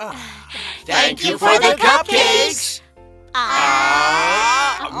 Thank you for the cupcakes!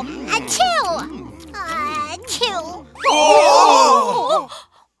 Achoo! Achoo! Oh!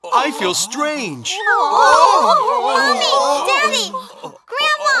 I feel strange. Mommy! Daddy!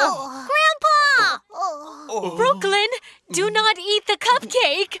 Grandma! Grandpa! Brooklyn, do not eat the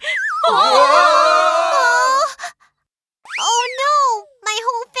cupcake. Oh no! My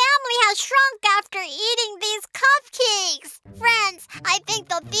whole family has shrunk after eating these cupcakes! Friends, I think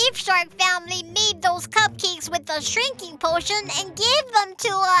the Thief Shark family made those cupcakes with a shrinking potion and gave them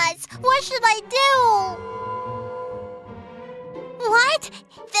to us! What should I do? What?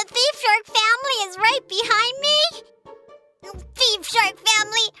 The Thief Shark family is right behind me? Thief Shark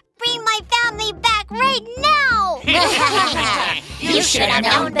family, bring my family back right now! You should have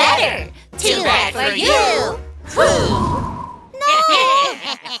known better. Too bad for you. No!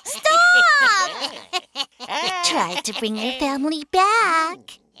 Stop! Tried to bring your family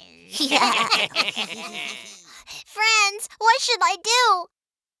back. Friends, what should I do?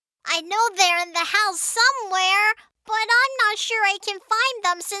 I know they're in the house somewhere, but I'm not sure I can find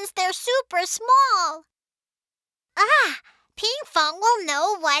them since they're super small. Ah, Pinkfong will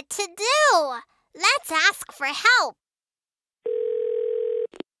know what to do. Let's ask for help.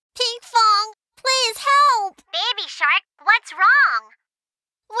 Pinkfong, please help. Baby Shark, what's wrong?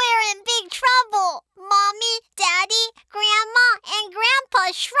 We're in big trouble. Mommy, Daddy, Grandma, and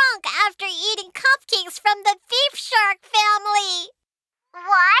Grandpa shrunk after eating cupcakes from the Thief Shark family.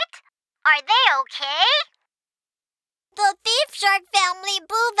 What? Are they okay? The Thief Shark family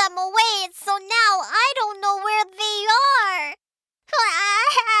blew them away, so now I don't know where they are.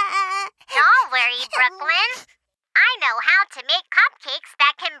 Don't worry, Brooklyn. I know how to make cupcakes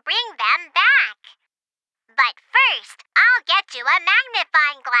that can bring them back. But first, I'll get you a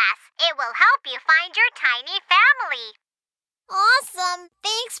magnifying glass. It will help you find your tiny family. Awesome.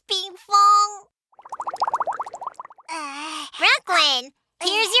 Thanks, Pinkfong. Brooklyn,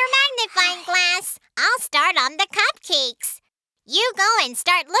 here's your magnifying glass. I'll start on the cupcakes. You go and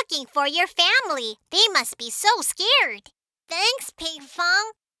start looking for your family. They must be so scared. Thanks,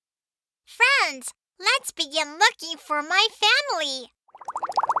 Pinkfong. Friends, let's begin looking for my family.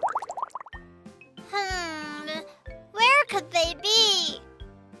 Where could they be?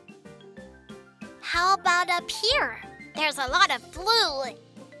 How about up here? There's a lot of blue.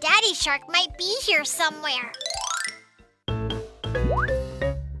 Daddy Shark might be here somewhere.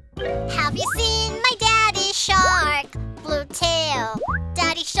 Have you seen my Daddy Shark? Blue tail.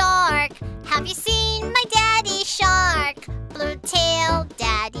 Daddy Shark. Have you seen my Daddy Shark? Blue tail,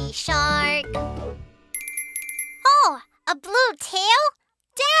 Daddy Shark. Oh, a blue tail?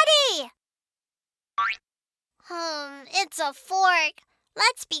 Daddy! It's a fork.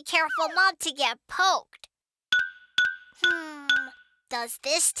 Let's be careful not to get poked. Does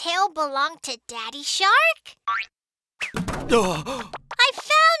this tail belong to Daddy Shark? I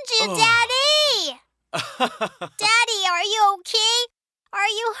found you, Daddy! Daddy, are you okay? Are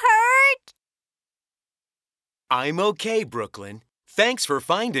you hurt? I'm okay, Brooklyn. Thanks for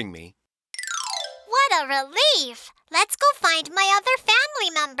finding me. What a relief! Let's go find my other family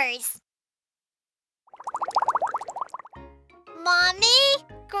members. Mommy?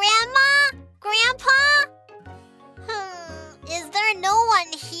 Grandma? Grandpa? Is there no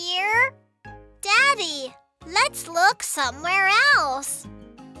one here? Daddy, let's look somewhere else.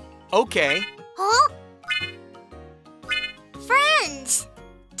 Okay. Huh? Friends,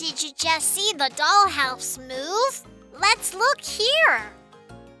 did you just see the dollhouse move? Let's look here.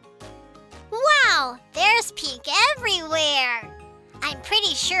 Wow, there's pink everywhere. I'm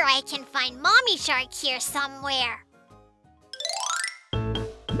pretty sure I can find Mommy Shark here somewhere.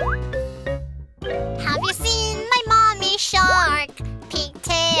 Have you seen my Mommy Shark? Pink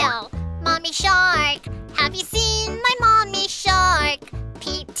tail. Mommy Shark. Have you seen my Mommy Shark?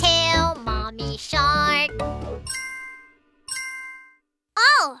 Pink tail, Mommy Shark.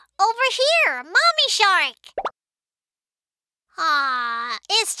 Oh, over here, Mommy Shark. Ah,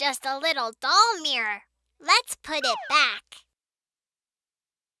 it's just a little doll mirror. Let's put it back.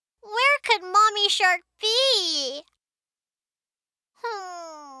 Where could Mommy Shark be?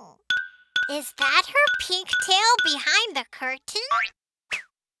 Is that her pink tail behind the curtain?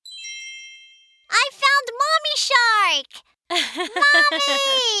 I found Mommy Shark!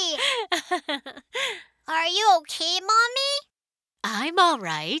 Mommy! Are you okay, Mommy? I'm all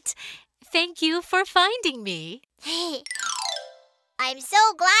right. Thank you for finding me. I'm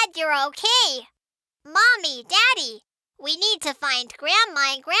so glad you're okay. Mommy, Daddy, We need to find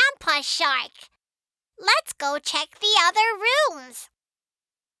Grandma and Grandpa Shark. Let's go check the other rooms.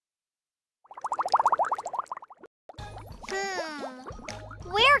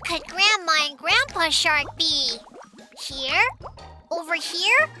 Where could Grandma and Grandpa Shark be? Here? Over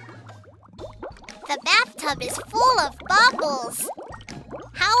here? The bathtub is full of bubbles.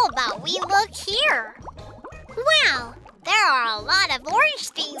 How about we look here? Wow, there are a lot of orange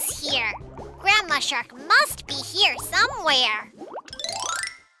things here. Grandma Shark must be here somewhere.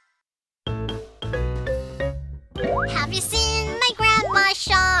 Have you seen my Grandma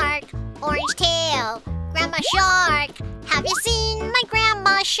Shark? Orange tail, Grandma Shark. Have you seen my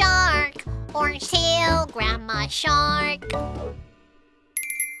Grandma Shark? Orange tail, Grandma Shark.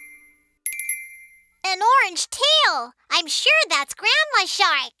 An orange tail! I'm sure that's Grandma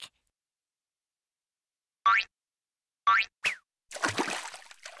Shark.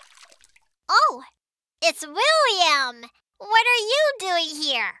 Oh, it's William. What are you doing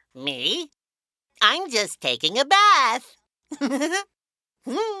here? Me? I'm just taking a bath.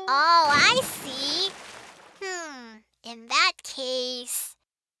 Oh, I see. In that case,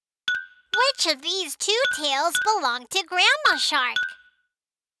 which of these two tails belong to Grandma Shark?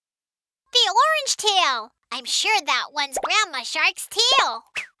 The orange tail. I'm sure that one's Grandma Shark's tail.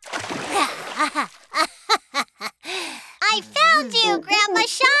 I found you, Grandma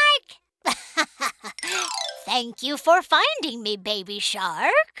Shark. Thank you for finding me, Baby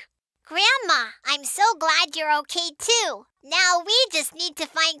Shark. Grandma, I'm so glad you're okay too. Now we just need to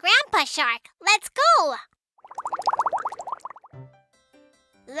find Grandpa Shark. Let's go.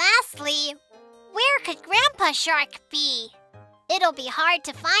 Lastly, where could Grandpa Shark be? It'll be hard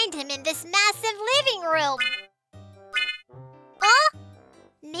to find him in this massive living room.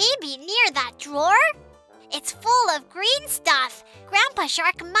 Maybe near that drawer? It's full of green stuff. Grandpa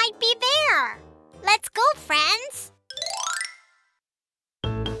Shark might be there. Let's go, friends.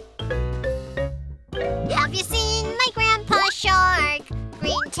 Have you seen my Grandpa Shark?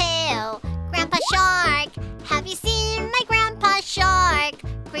 Green tail, Grandpa Shark. Have you seen my Grandpa Shark?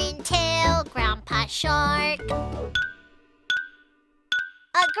 Green tail, Grandpa Shark.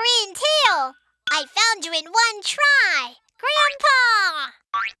 A green tail! I found you in one try! Grandpa!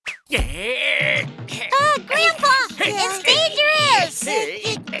 Grandpa! It's dangerous!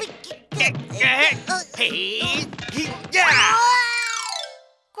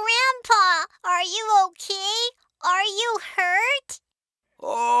 Grandpa, are you okay? Are you hurt?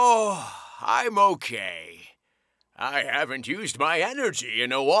 Oh, I'm okay. I haven't used my energy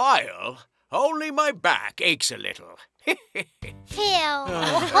in a while. Only my back aches a little. Phil,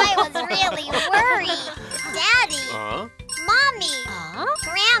 I was really worried. Daddy, Mommy,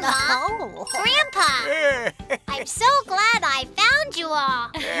 Grandma, Grandpa. I'm so glad I found you all.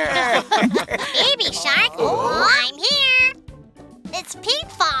 Baby Shark, I'm here. It's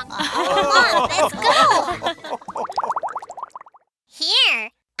pinkfong. Come on, let's go.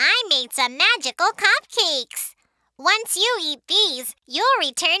 Here, I made some magical cupcakes. Once you eat these, you'll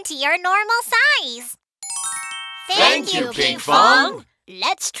return to your normal size. Thank you, Pinkfong.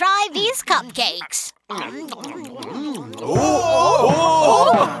 Let's try these cupcakes.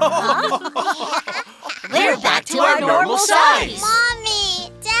 We're back to our normal size. Mommy,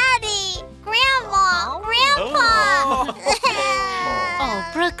 Daddy, Grandma, Grandpa. Oh,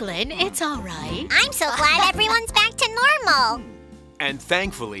 Brooklyn, it's all right. I'm so glad everyone's back to normal. And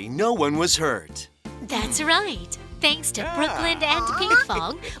thankfully, no one was hurt. That's right. Thanks to Brooklyn and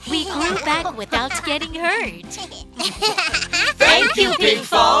Pinkfong, we grew back without getting hurt. Thank you,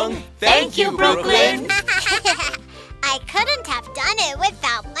 Pinkfong. Thank you, Brooklyn. I couldn't have done it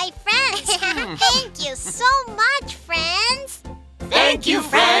without my friends. Thank you so much, friends. Thank you,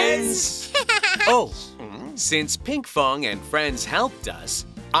 friends. Oh, since Pinkfong and friends helped us,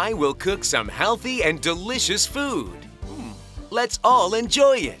 I will cook some healthy and delicious food. Let's all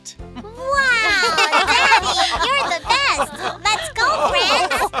enjoy it. Wow, Daddy, you're the best. Let's go,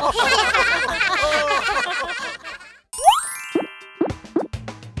 friends.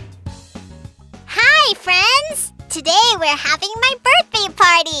 Hi, friends. Today we're having my birthday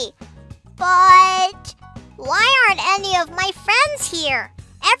party. But why aren't any of my friends here?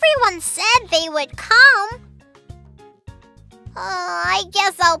 Everyone said they would come. I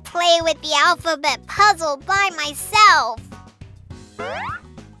guess I'll play with the alphabet puzzle by myself.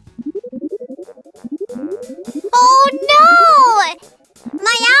 Oh no!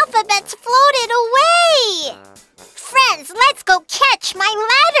 My alphabet's floated away! Friends, let's go catch my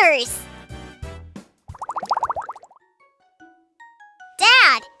letters!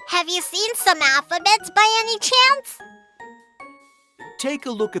 Dad, have you seen some alphabets by any chance? Take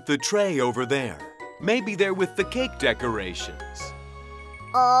a look at the tray over there. Maybe they're with the cake decorations.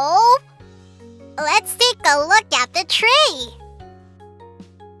 Oh, let's take a look at the tree.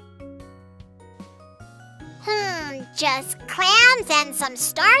 Just clams and some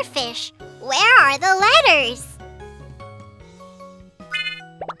starfish. Where are the letters?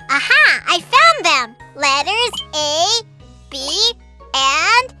 Aha! I found them! Letters A, B,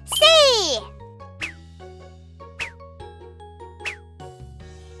 and C.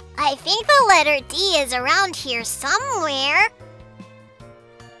 I think the letter D is around here somewhere.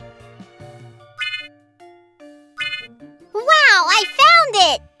 Wow, I found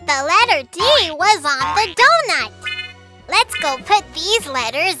it! The letter D was on the donut. Let's go put these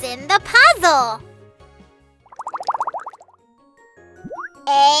letters in the puzzle.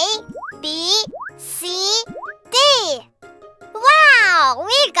 A, B, C, D. Wow,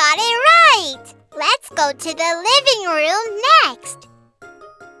 we got it right! Let's go to the living room next.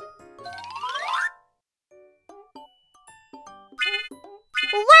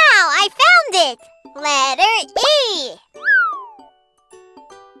 Wow, I found it! Letter E.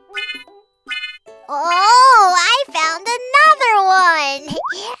 Oh, I found another one!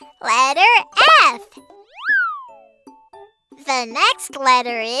 Letter F. The next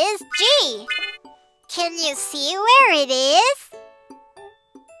letter is G. Can you see where it is?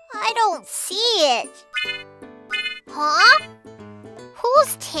 I don't see it. Huh?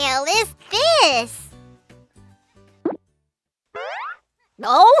 Whose tail is this?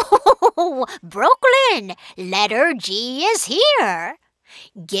 Oh, Brooklyn, letter G is here.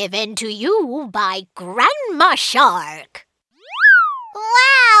 Given to you by Grandma Shark.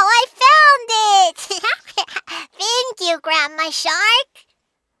 Wow, I found it! Thank you, Grandma Shark.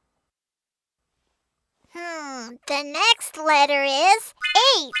 The next letter is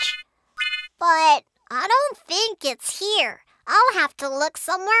H. But I don't think it's here. I'll have to look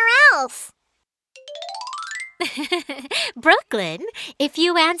somewhere else. Brooklyn, if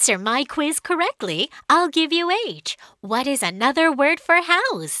you answer my quiz correctly, I'll give you H. What is another word for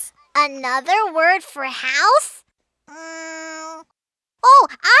house? Another word for house? Oh,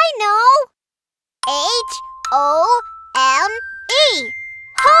 I know! H-O-M-E.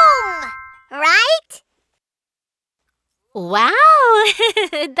 Home! Right? Wow!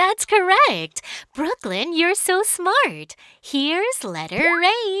 That's correct. Brooklyn, you're so smart. Here's letter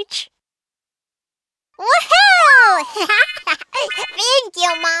H. Woohoo! Thank you,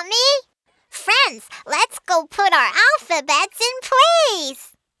 Mommy. Friends, let's go put our alphabets in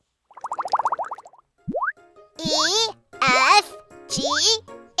place. E, F, G,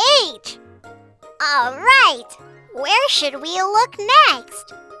 H. All right. Where should we look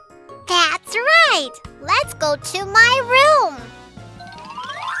next? That's right. Let's go to my room.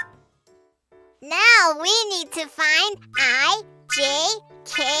 Now we need to find I, J,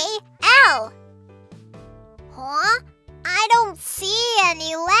 K, L. Huh? I don't see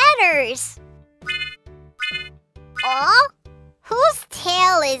any letters. Oh? Whose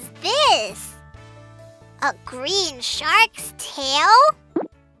tail is this? A green shark's tail?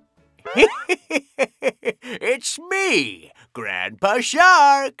 It's me, Grandpa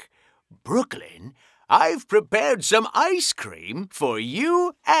Shark. Brooklyn, I've prepared some ice cream for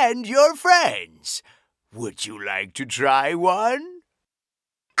you and your friends. Would you like to try one?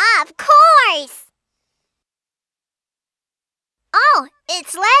 Of course! Oh,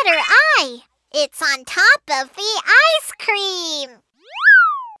 it's letter I. It's on top of the ice cream.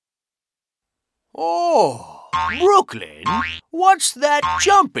 Oh, Brooklyn, what's that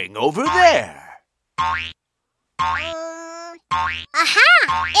jumping over there? Aha!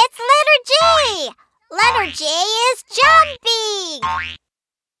 It's letter J. Letter J is jumping.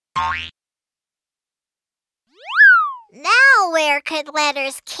 Now where could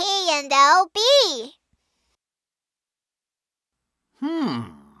letters K and L be?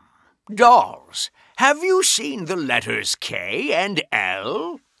 Dolls, have you seen the letters K and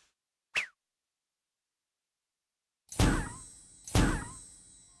L?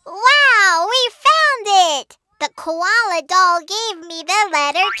 Wow, we found it! The koala doll gave me the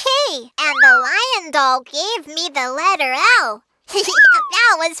letter K, and the lion doll gave me the letter L.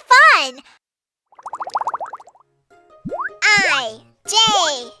 That was fun! I, J,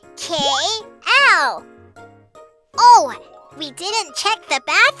 K, L. Oh, we didn't check the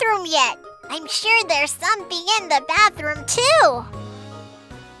bathroom yet. I'm sure there's something in the bathroom too.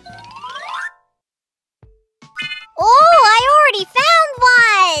 Oh, I already found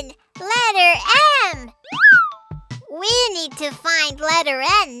one! Letter M. We need to find letter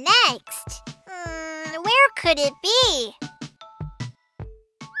N next. Where could it be?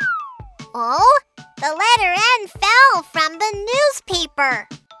 Oh, the letter N fell from the newspaper.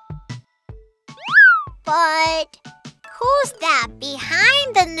 But who's that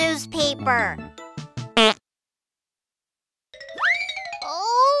behind the newspaper?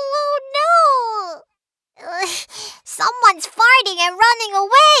 Oh no! Someone's farting and running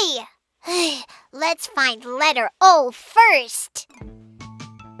away. Let's find letter O first.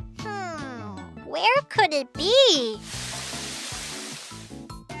 Where could it be?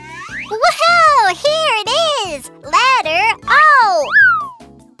 Woohoo! Here it is! Letter O!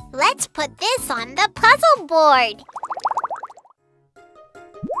 Let's put this on the puzzle board.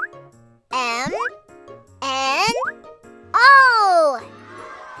 M, N, O.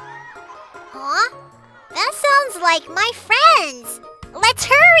 Huh? That sounds like my friends. Let's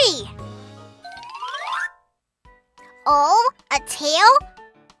hurry. Oh, a tail?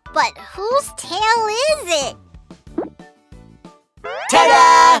 But whose tail is it?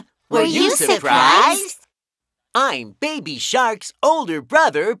 Ta-da! Were you surprised? I'm Baby Shark's older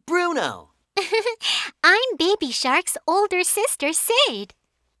brother, Bruno. I'm Baby Shark's older sister, Sade.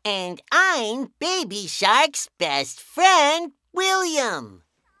 And I'm Baby Shark's best friend, William.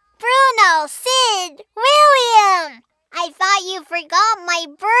 Bruno, Sid, William! I thought you forgot my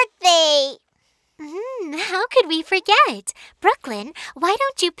birthday. How could we forget? Brooklyn, why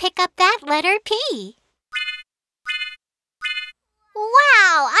don't you pick up that letter P?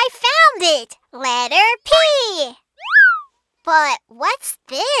 Wow, I found it! Letter P! But what's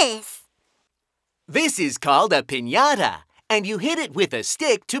this? This is called a piñata, and you hit it with a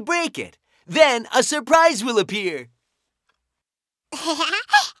stick to break it. Then a surprise will appear.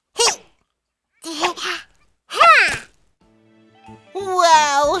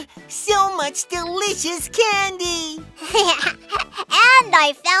 Wow, so much delicious candy! And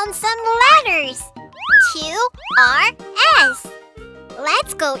I found some letters. Q-R-S.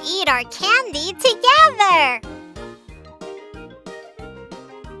 Let's go eat our candy together.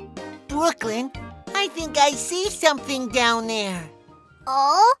 Brooklyn, I think I see something down there.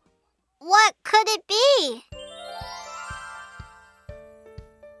 Oh? What could it be?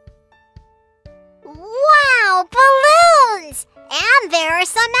 Wow, balloons! And there are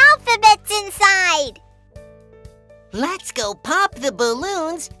some alphabets inside. Let's go pop the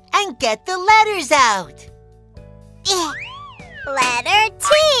balloons and get the letters out. Letter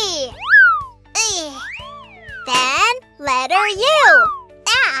T. Then letter U.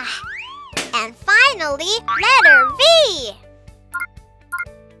 And finally, letter V.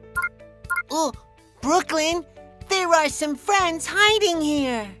 Oh, Brooklyn, there are some friends hiding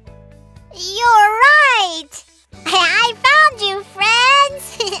here. You're right. I found you,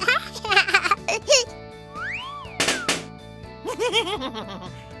 friends.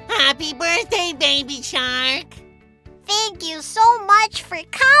 Happy birthday, Baby Shark. Thank you so much for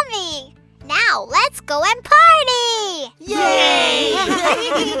coming. Now let's go and party. Yay!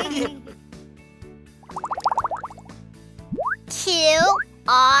 Q-R-S-T-U-V.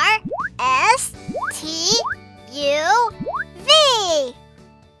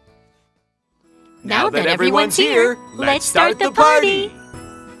 Now that everyone's here, let's start the party.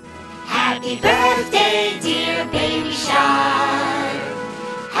 Happy birthday, dear Baby Shark.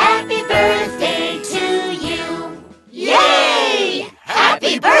 Happy birthday to you. Yay!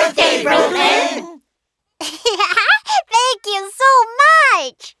 Happy birthday, Brooklyn. Thank you so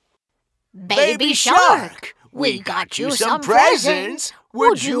much. Baby Shark, we got you some presents.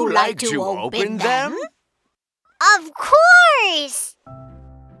 Would you like to open them? Of course.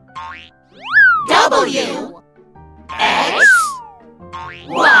 W, X,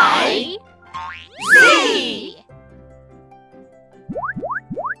 Y, Z.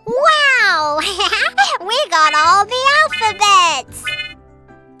 Wow! We got all the alphabets.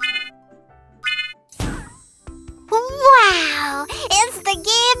 Wow! It's the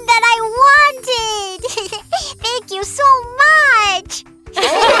game that I wanted. Thank you so much. Hey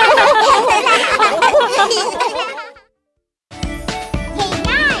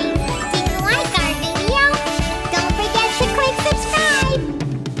guys, did you like our video? Don't forget to click subscribe.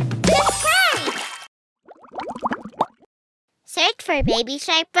 Subscribe! Search for Baby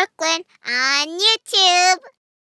Shark Brooklyn on YouTube.